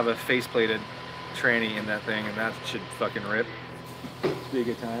 So I'll have a faceplated tranny in that thing, and that should fucking rip. Should be a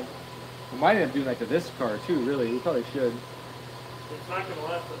good time. We might end up doing that to this car too. Really, we probably should. It's not gonna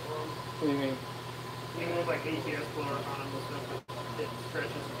last as long. What do you mean? You can move like ATS blower on them and stuff, but it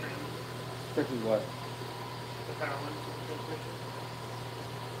stretches the trim, Stretches what? the power line.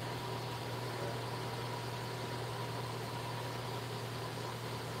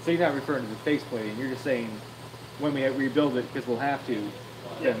 So you're not referring to the face plating. You're just saying when we rebuild it because we'll have to.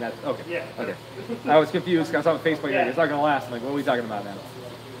 Then that's okay. Yeah. Okay. I was confused. 'Cause I saw the face plate. Yeah. It's not gonna last. I'm like, what are we talking about now?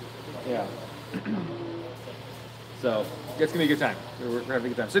 Yeah. So it's gonna be a good time. We're having a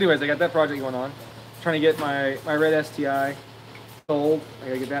good time. So anyways, I got that project going on. Trying to get my red STI sold. I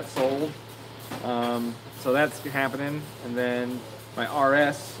gotta get that sold. So that's happening. And then my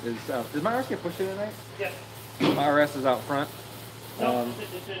RS is out. Did my RS get pushed in tonight? Yeah. My RS is out front. No,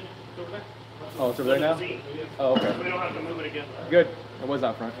 it's over there. Oh, it's over there now? Z. Oh, okay. We don't have to move it again. Good. It was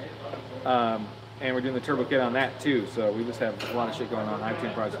out front. And we're doing the turbo kit on that too. So we just have a lot of shit going on,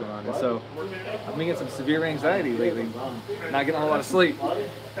 iTunes projects going on. And so I've been getting some severe anxiety lately. Not getting a whole lot of sleep.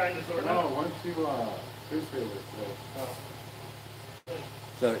 Kind of, sort of. No, once you face it,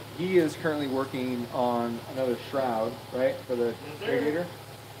 So he is currently working on another shroud, right, for the radiator.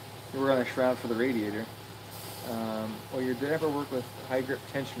 We're on a shroud for the radiator. Well, did you ever work with high grip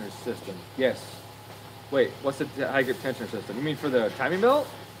tensioner system? Yes. Wait, what's the high grip tensioner system? You mean for the timing belt?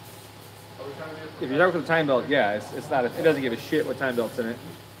 If you're talking with the time belt, yeah, it's not. It doesn't give a shit what time belt's in it.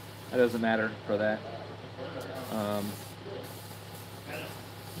 That doesn't matter for that.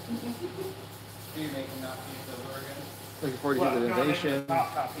 Looking forward to the innovation.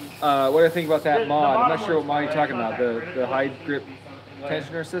 What do I think about that mod? I'm not sure what mod you're talking about. The high grip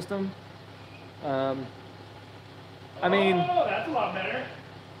tensioner system. I mean, Oh, that's a lot better.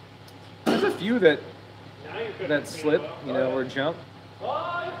 there's a few that Now you're cooking. slip, or jump.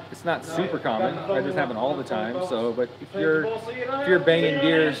 It's not super common. That doesn't happen all the time. So, but if you're banging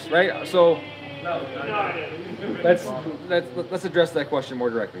gears, right? So let's address that question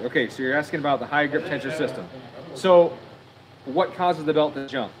more directly. Okay, so you're asking about the high grip tensioner system. So, what causes the belt to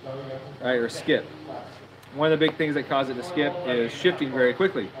jump, right, or skip? One of the big things that cause it to skip is shifting very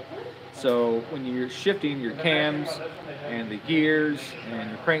quickly. So when you're shifting, your cams and the gears and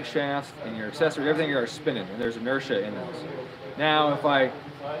your crankshaft and your accessories, everything are spinning, and there's inertia in those. Now, if I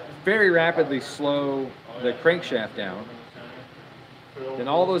very rapidly slow the crankshaft down, then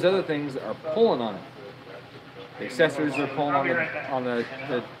all those other things are pulling on it. The accessories are pulling on the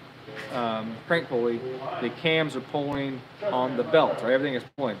crank pulley. The cams are pulling on the belt, right? Everything is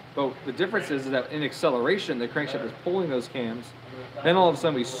pulling. But the difference is that in acceleration, the crankshaft is pulling those cams. Then all of a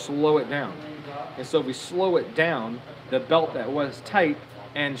sudden we slow it down. And so if we slow it down, the belt that was tight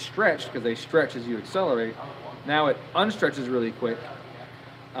and stretched, because they stretch as you accelerate, now it unstretches really quick.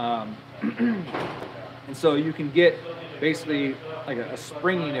 And so you can get basically like a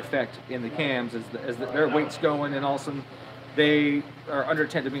springing effect in the cams as their weight's going, and all of a sudden they are under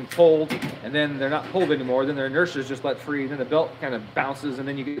intent of being pulled, and then they're not pulled anymore. Then their inertia is just let free. Then the belt kind of bounces, and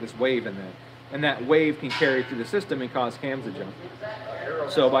then you get this wave in there, and that wave can carry through the system and cause cams to jump.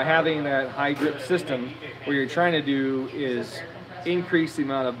 So by having that high grip system, what you're trying to do is increase the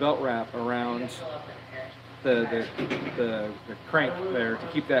amount of belt wrap around the crank there to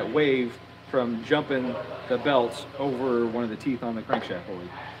keep that wave from jumping the belts over one of the teeth on the crankshaft pulley.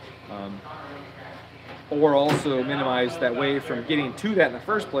 Or also minimize that wave from getting to that in the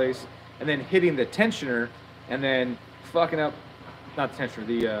first place and then hitting the tensioner and then fucking up, not the tensioner,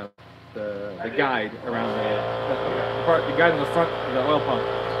 the guide around the guide in the front of the oil pump.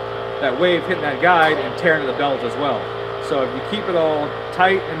 That wave hitting that guide and tearing the belt as well. So if you keep it all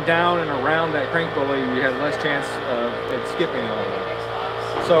tight and down and around that crank pulley, you have less chance of it skipping and all that.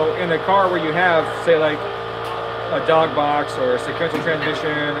 So in a car where you have, say, like a dog box or a sequential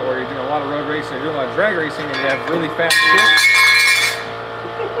transmission, or you're doing a lot of road racing, you're doing a lot of drag racing, and you have really fast shifts.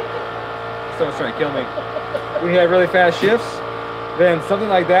 Someone's trying to kill me. When you have really fast shifts, then something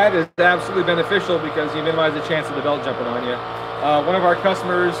like that is absolutely beneficial because you minimize the chance of the belt jumping on you. One of our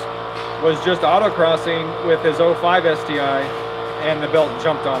customers was just autocrossing with his 05 STI, and the belt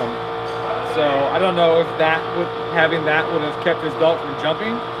jumped on him. So I don't know if having that would have kept his belt from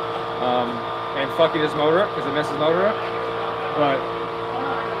jumping and fucking his motor up because it messed his motor up. But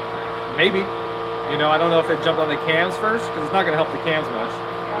maybe, you know, I don't know if it jumped on the cams first because it's not going to help the cams much.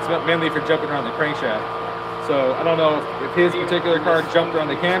 It's mainly for jumping around the crankshaft. So I don't know if his particular car jumped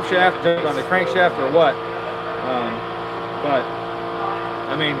around the camshaft, jumped on the crankshaft, or what. But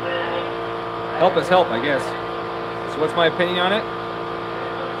I mean, help is help, I guess. So what's my opinion on it?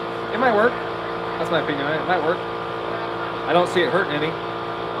 It might work. That's my opinion on it. It might work. I don't see it hurting any.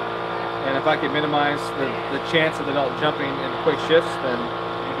 And if I could minimize the chance of the belt jumping in quick shifts, then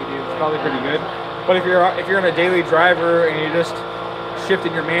it's probably pretty good. But if you're on a daily driver and you're just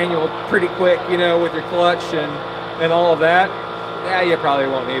shifting your manual pretty quick, you know, with your clutch and all of that, yeah, you probably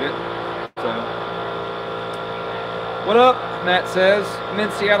won't need it. So, what up? Matt says, I'm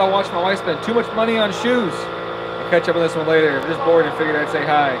in Seattle watching my wife spend too much money on shoes. I'll catch up on this one later. I'm just bored and figured I'd say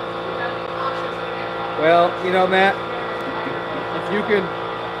hi. Well, you know, Matt, if you could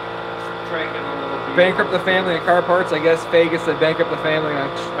bankrupt the family in car parts, I guess Faye gets to bankrupt the family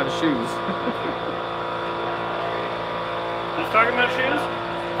on shoes. Who's talking about shoes?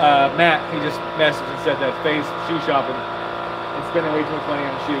 Matt, he just messaged and said that Faye's shoe shopping and spending way too much money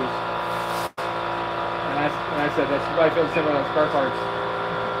on shoes. And I said that she probably feels similar on car parts.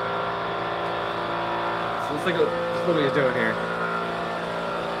 So let's look at what he's doing here.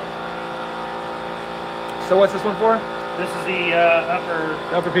 So what's this one for? This is the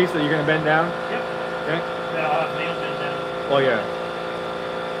The upper piece that you're going to bend down? Yep. Okay. Then I'll have nail bend down. Well, yeah.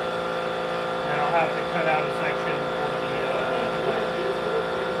 And I'll have to cut out a section for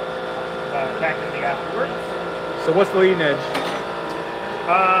the cacking afterwards. So what's the leading edge?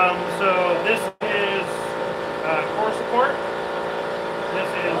 So this is core support. This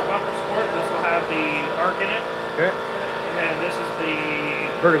is bumper support. This will have the arc in it. Okay. And this is the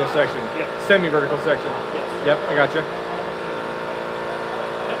Vertical section. Yep. Semi-vertical section. Yes. Yep, I got you. Yep,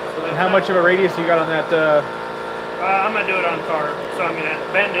 so And how much of a radius you got on that? I'm gonna do it on carb, so I'm gonna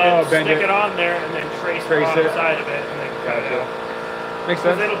bend it, bend stick it. it on there, and then trace the Trace bottom it. side of it, and then cut it Gotcha. out. Makes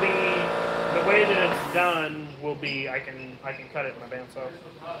Because sense. it'll be the way that it's done will be I can cut it in my bandsaw.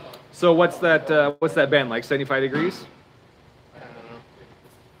 So what's that bend, like 75 degrees? I don't know.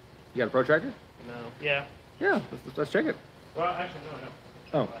 You got a protractor? No. Yeah. Yeah, let's check it. Well, actually, no, I don't.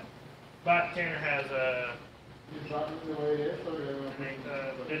 Oh. But Tanner has a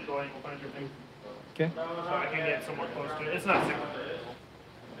digital angle finder thing, Okay. so I can get somewhat close to it. It's not super critical.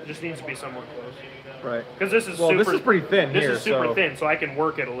 It just needs to be somewhat close. Right. Because this is Well, super, this is pretty thin This here, is super so- thin, so I can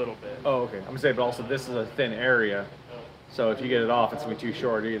work it a little bit. Oh, okay. I'm gonna say, but also this is a thin area, so if you get it off, it's gonna be too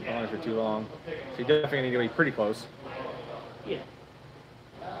short. You get it on for too long. So you definitely need to be pretty close. Yeah.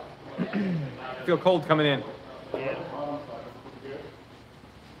 I feel cold coming in. Yeah.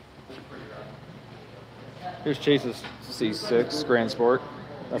 Here's Chase's C6 Grand Sport.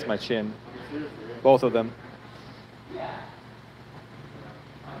 That's my chin. Both of them.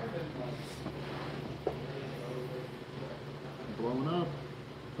 Blowing up.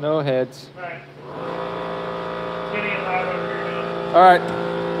 No heads. All right. It's getting loud over here now. All right.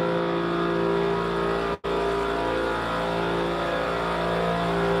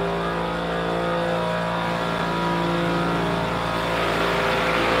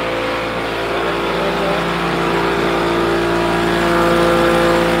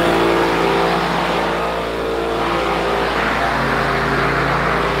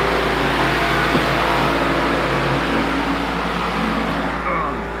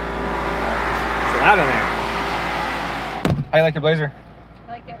 you like your blazer?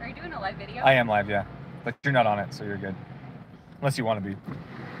 I like it. Are you doing a live video? I am live, yeah. But you're not on it, so you're good. Unless you want to be. All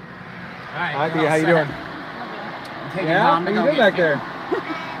right. Hi, you're Thea, all how you set. doing? I'm taking Yeah? Mom What to are you go doing get back there?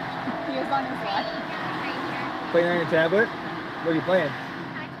 He was on his live. Playing on your tablet? What are you playing?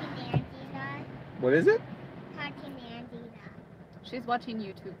 What is it? She's watching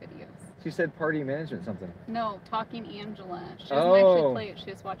YouTube videos. She said party management something. No, Talking Angela. She doesn't Oh. actually play it. She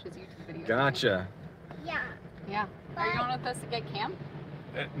just watches YouTube videos. Gotcha. Yeah. Are you going with us to get camp?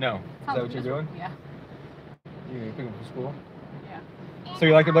 No. Is that what you're doing? Yeah. You picking from school? Yeah. So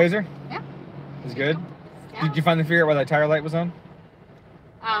you like your blazer? Yeah. It's good? Yeah. Did you finally figure out why that tire light was on?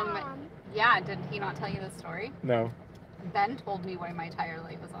 Yeah, did he not tell you the story? No. Ben told me why my tire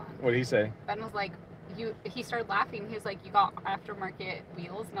light was on. What did he say? Ben was like, he started laughing. He was like, you got aftermarket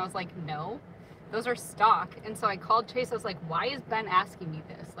wheels? And I was like, no, those are stock. And so I called Chase. I was like, why is Ben asking me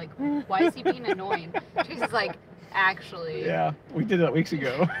this? Like, why is he being annoying? Chase is like, actually. Yeah, we did that weeks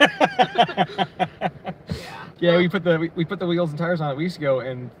ago. Yeah. Yeah, we put the wheels and tires on it weeks ago,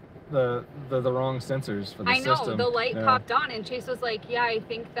 and the wrong sensors for the I know, system. the light Yeah. popped on, and Chase was like, yeah, I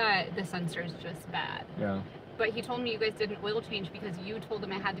think that the sensor's just bad. Yeah. But he told me you guys didn't oil change because you told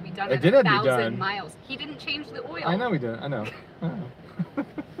him it had to be done It at did have to be 1,000 done. miles. He didn't change the oil. I know we did. I know.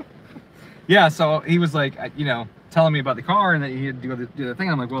 Yeah, so he was like, telling me about the car and that he had to do the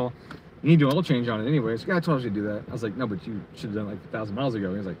thing. I'm like, well, you need to do oil change on it anyway. So I told you to do that. I was like, no, but you should have done it like 1,000 miles ago.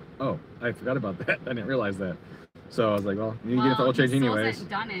 He was like, oh, I forgot about that. I didn't realize that. So I was like, well, you need to get the oil change he still anyways. hasn't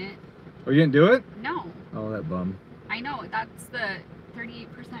done it. Oh, you didn't do it? No. Oh, that bum. I know, that's the 38%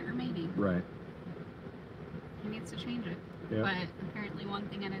 remaining. Right. He needs to change it. Yeah. But apparently one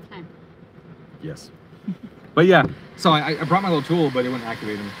thing at a time. Yes. But yeah, so I brought my little tool, but it wouldn't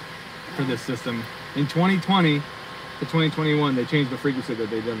activate them for this system. In 2020 to 2021, they changed the frequency that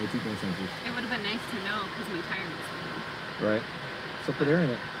they've done the T-pin sensors. It would have been nice to know because my tire was low. Right. So put air in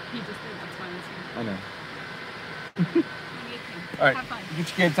it. He just did, that's why I was here. I know. Maybe it can. All right. Have fun. Get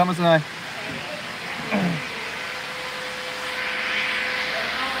your kid, Thomas and I.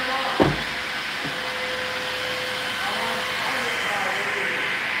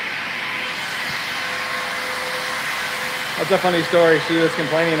 That's a funny story. She was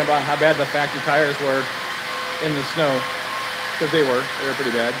complaining about how bad the factory tires were in the snow, because they were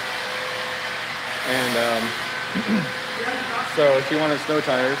pretty bad. And so she wanted snow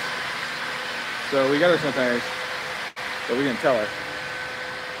tires. So we got her snow tires, but we didn't tell her.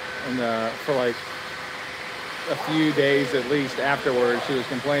 And for like a few days at least afterwards, she was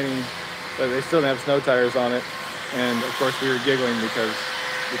complaining that they still didn't have snow tires on it. And of course we were giggling because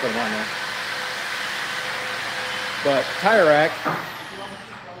we put them on there. But Tire Rack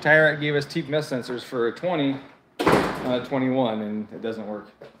gave us TPMS sensors for a 20, 21, and it doesn't work.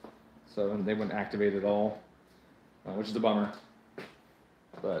 So they wouldn't activate at all, which is a bummer.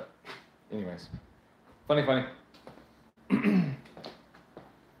 But anyways, funny.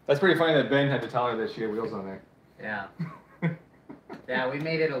 That's pretty funny that Ben had to tell her that she had wheels on there. Yeah. Yeah, we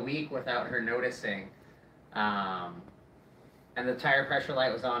made it a week without her noticing. And the tire pressure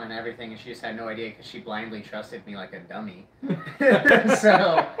light was on and everything, and she just had no idea because she blindly trusted me like a dummy.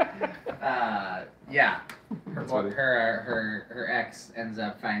 So, yeah. That's funny. Her ex ends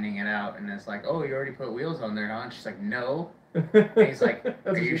up finding it out and is like, "Oh, you already put wheels on there, huh?" And she's like, "No." And he's like,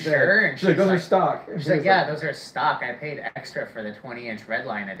 "Are you sure?" And She's like, those are stock. She's like, "Yeah, those are stock. I paid extra for the 20-inch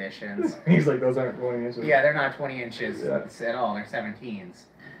Redline editions." He's like, those aren't 20 inches. Yeah, they're not 20 inches Yeah. at all. They're 17s.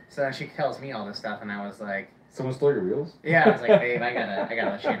 So then she tells me all this stuff, and I was like, Someone stole your wheels? "Yeah." I was like, "Babe, I gotta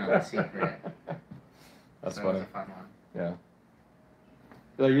let you know the secret." That's So it funny. was a fun one. Yeah.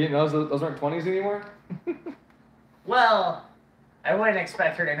 Like, you didn't know those aren't 20s anymore? Well, I wouldn't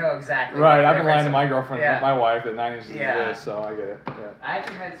expect her to know exactly. Right, what I've been lying to difference- my girlfriend, Yeah. my wife, that 9 inches Yeah. is this, so I get it. Yeah. I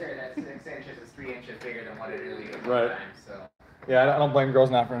convinced her that 6 inches is 3 inches bigger than what it really is. Right. Sometimes, so. Yeah, I don't blame girls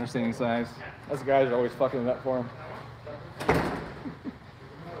not for understanding size. Us guys are always fucking it up for them.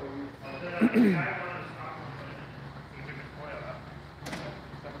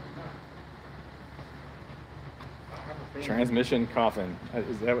 Transmission coffin.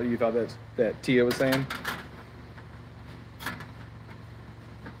 Is that what you thought that Tia was saying?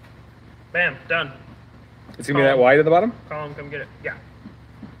 Bam, done. It's gonna be that wide at the bottom? Call him, come get it. Yeah.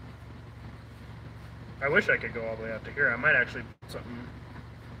 I wish I could go all the way out to here. I might actually put something.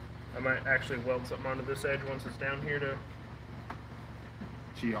 I might actually weld something onto this edge once it's down here to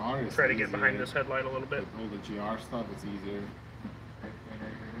GR is try to get easier. behind this headlight a little bit. All the GR stuff is easier.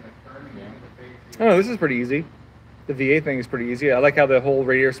 Oh, this is pretty easy. The VA thing is pretty easy. I like how the whole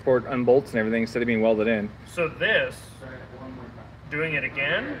radiator support unbolts and everything instead of being welded in. So this, doing it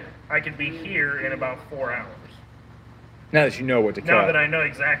again, I could be here in about 4 hours. Now that you know what to Now cut. that I know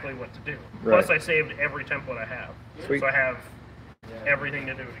exactly what to do. Right. Plus, I saved every template I have. Sweet. So I have everything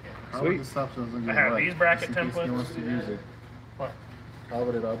to do it again. How about the stuff so it doesn't I get have wet? these bracket Just in case he templates. wants to use it. What?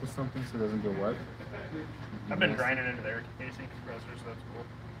 Cover it up with something so it doesn't get wet. I've been grinding into their AC compressor, so that's cool.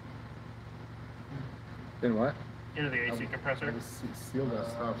 Then what? Into the AC compressor. I just seal that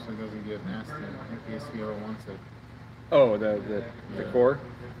stuff so it doesn't get nasty in case he ever wants it. Oh, the core?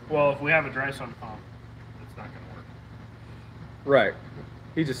 Well, if we have a dry sun pump, it's not gonna work. Right.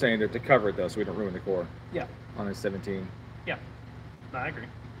 He's just saying that to cover it though, so we don't ruin the core Yeah. on his 17. Yeah. No, I agree.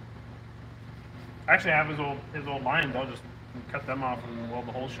 Actually, I have his old lines. I'll just cut them off and weld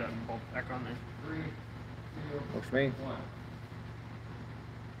the hole shut and bolt back on there. Works for me.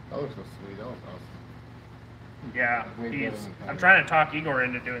 That looks so sweet. That was awesome. Yeah, Way better he's. than I'm trying to talk Igor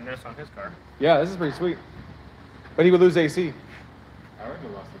into doing this on his car. Yeah, this is pretty sweet. But he would lose AC. I already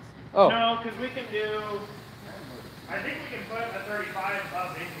lost it. Oh. No, because we can do. I think we can put a 35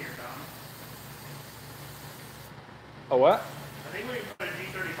 up in here, Tom. A what? I think we can put a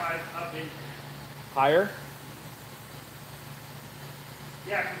G35 up in. Higher?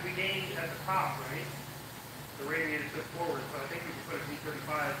 Yeah, because we gained at the top, right? The radiator took forward, so I think we can put a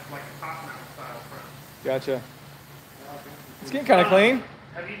G35 like a top mount style front. Gotcha. It's getting kind of clean.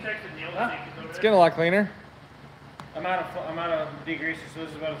 Have you texted Neil to see if he's over It's there? getting a lot cleaner. I'm out of degreaser, so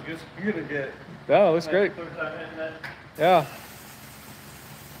this is about as good as you're gonna get. Yeah, it looks great. Third time hitting that. Yeah.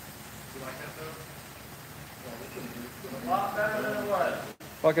 You like that though? A lot better than it was.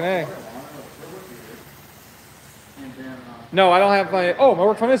 Fucking A. No, I don't have my. Oh, my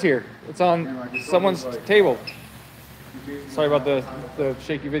work phone is here. It's on someone's table. Sorry about the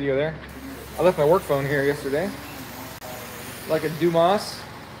shaky video there. I left my work phone here yesterday. Like a Dumas.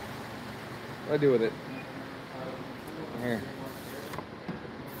 What do I do with it? Here.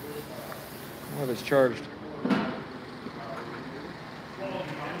 I wonder if it's charged.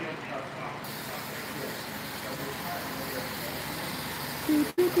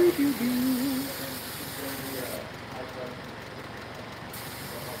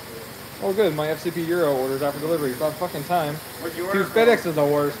 Oh good, my FCP Euro order's out for delivery. It's about fucking time. What'd you Dude, FedEx is the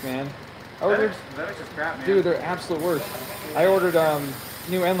worst, man. I ordered, FedEx is crap, man. dude, they're absolute worst. I ordered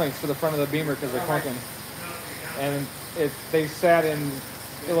new end links for the front of the Beamer because they're clunking, and they sat in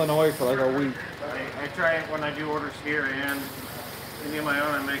Illinois for like a week. I try it when I do orders here and any of my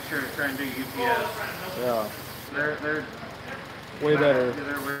own. I make sure to try and do UPS. Yeah, They're way better.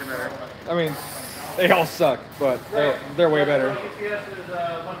 They're way better. I mean, they all suck, but they're way better. UPS is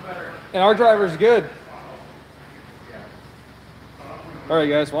much better. And our driver's good. All right,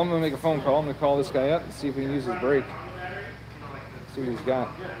 guys. Well, I'm gonna make a phone call. I'm gonna call this guy up and see if we can use his brake. See what he's got.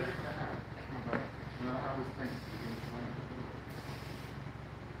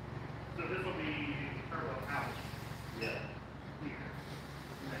 So this will be turbo out. Yeah. Here.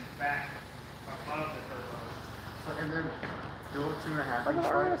 And then back above the turbo. And then go 2.5 inch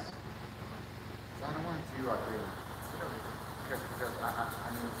size. I don't want to do like really. Because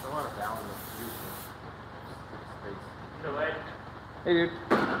I mean, it's a lot of value to use for space. So like, Hey, dude.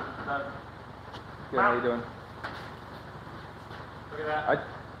 Good. How you doing? look at that.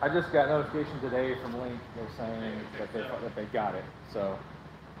 I just got notification today from Link. They're saying that they got it. So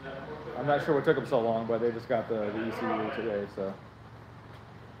I'm not sure what took them so long, but they just got the ECU today. So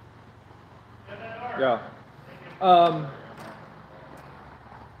yeah.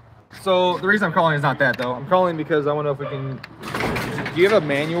 So the reason I'm calling is not that though. I'm calling because I want to know if we can. Do you have a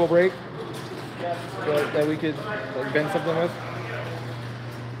manual brake that we could like bend something with?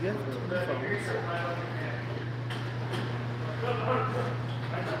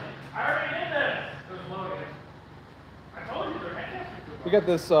 We got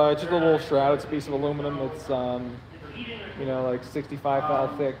this just a little shroud. It's a piece of aluminum. It's you know, like 65 thou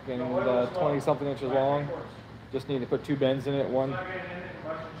thick and 20 something inches long. Just need to put two bends in it. One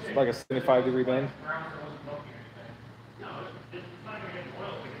like a 75-degree bend.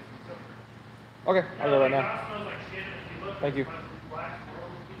 Okay, I'll go right now. Thank you. All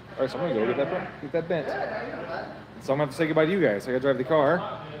right, so I'm gonna go get that bent. So I'm gonna have to say goodbye to you guys. I gotta drive the car.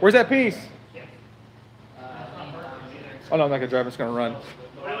 Where's that piece? Oh no, I'm not gonna drive. I'm just gonna run.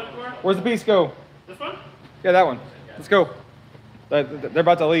 Where's the piece go? This one? Yeah, that one. Let's go. They're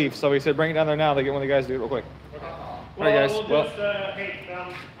about to leave, so we said bring it down there now. They get one of the guys to do it real quick. All right, guys. We'll Well, just, hey,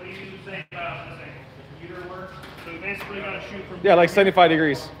 what do you say about this angle? The computer works? So we basically gotta shoot from. yeah, like 75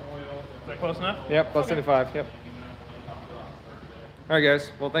 degrees. Is that close enough? Yep, about 75. Yep. All right,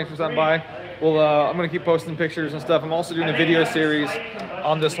 guys. Well, thanks for stopping by. Well, I'm gonna keep posting pictures and stuff. I'm also doing a video series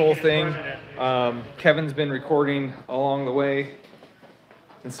on this whole thing. Kevin's been recording along the way,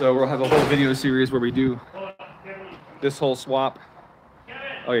 and so we'll have a whole video series where we do this whole swap.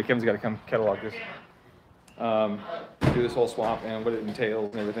 Oh yeah, Kevin's got to come catalog this. Do this whole swap and what it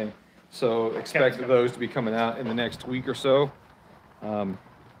entails and everything. So expect those to be coming out in the next week or so. All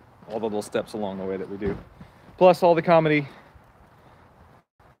the little steps along the way that we do. Plus all the comedy.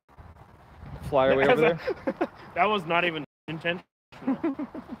 Fly away over there. That was not even intentional.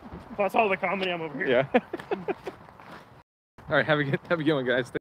 Plus all the comedy I'm over here. Yeah. All right, have a good one, guys.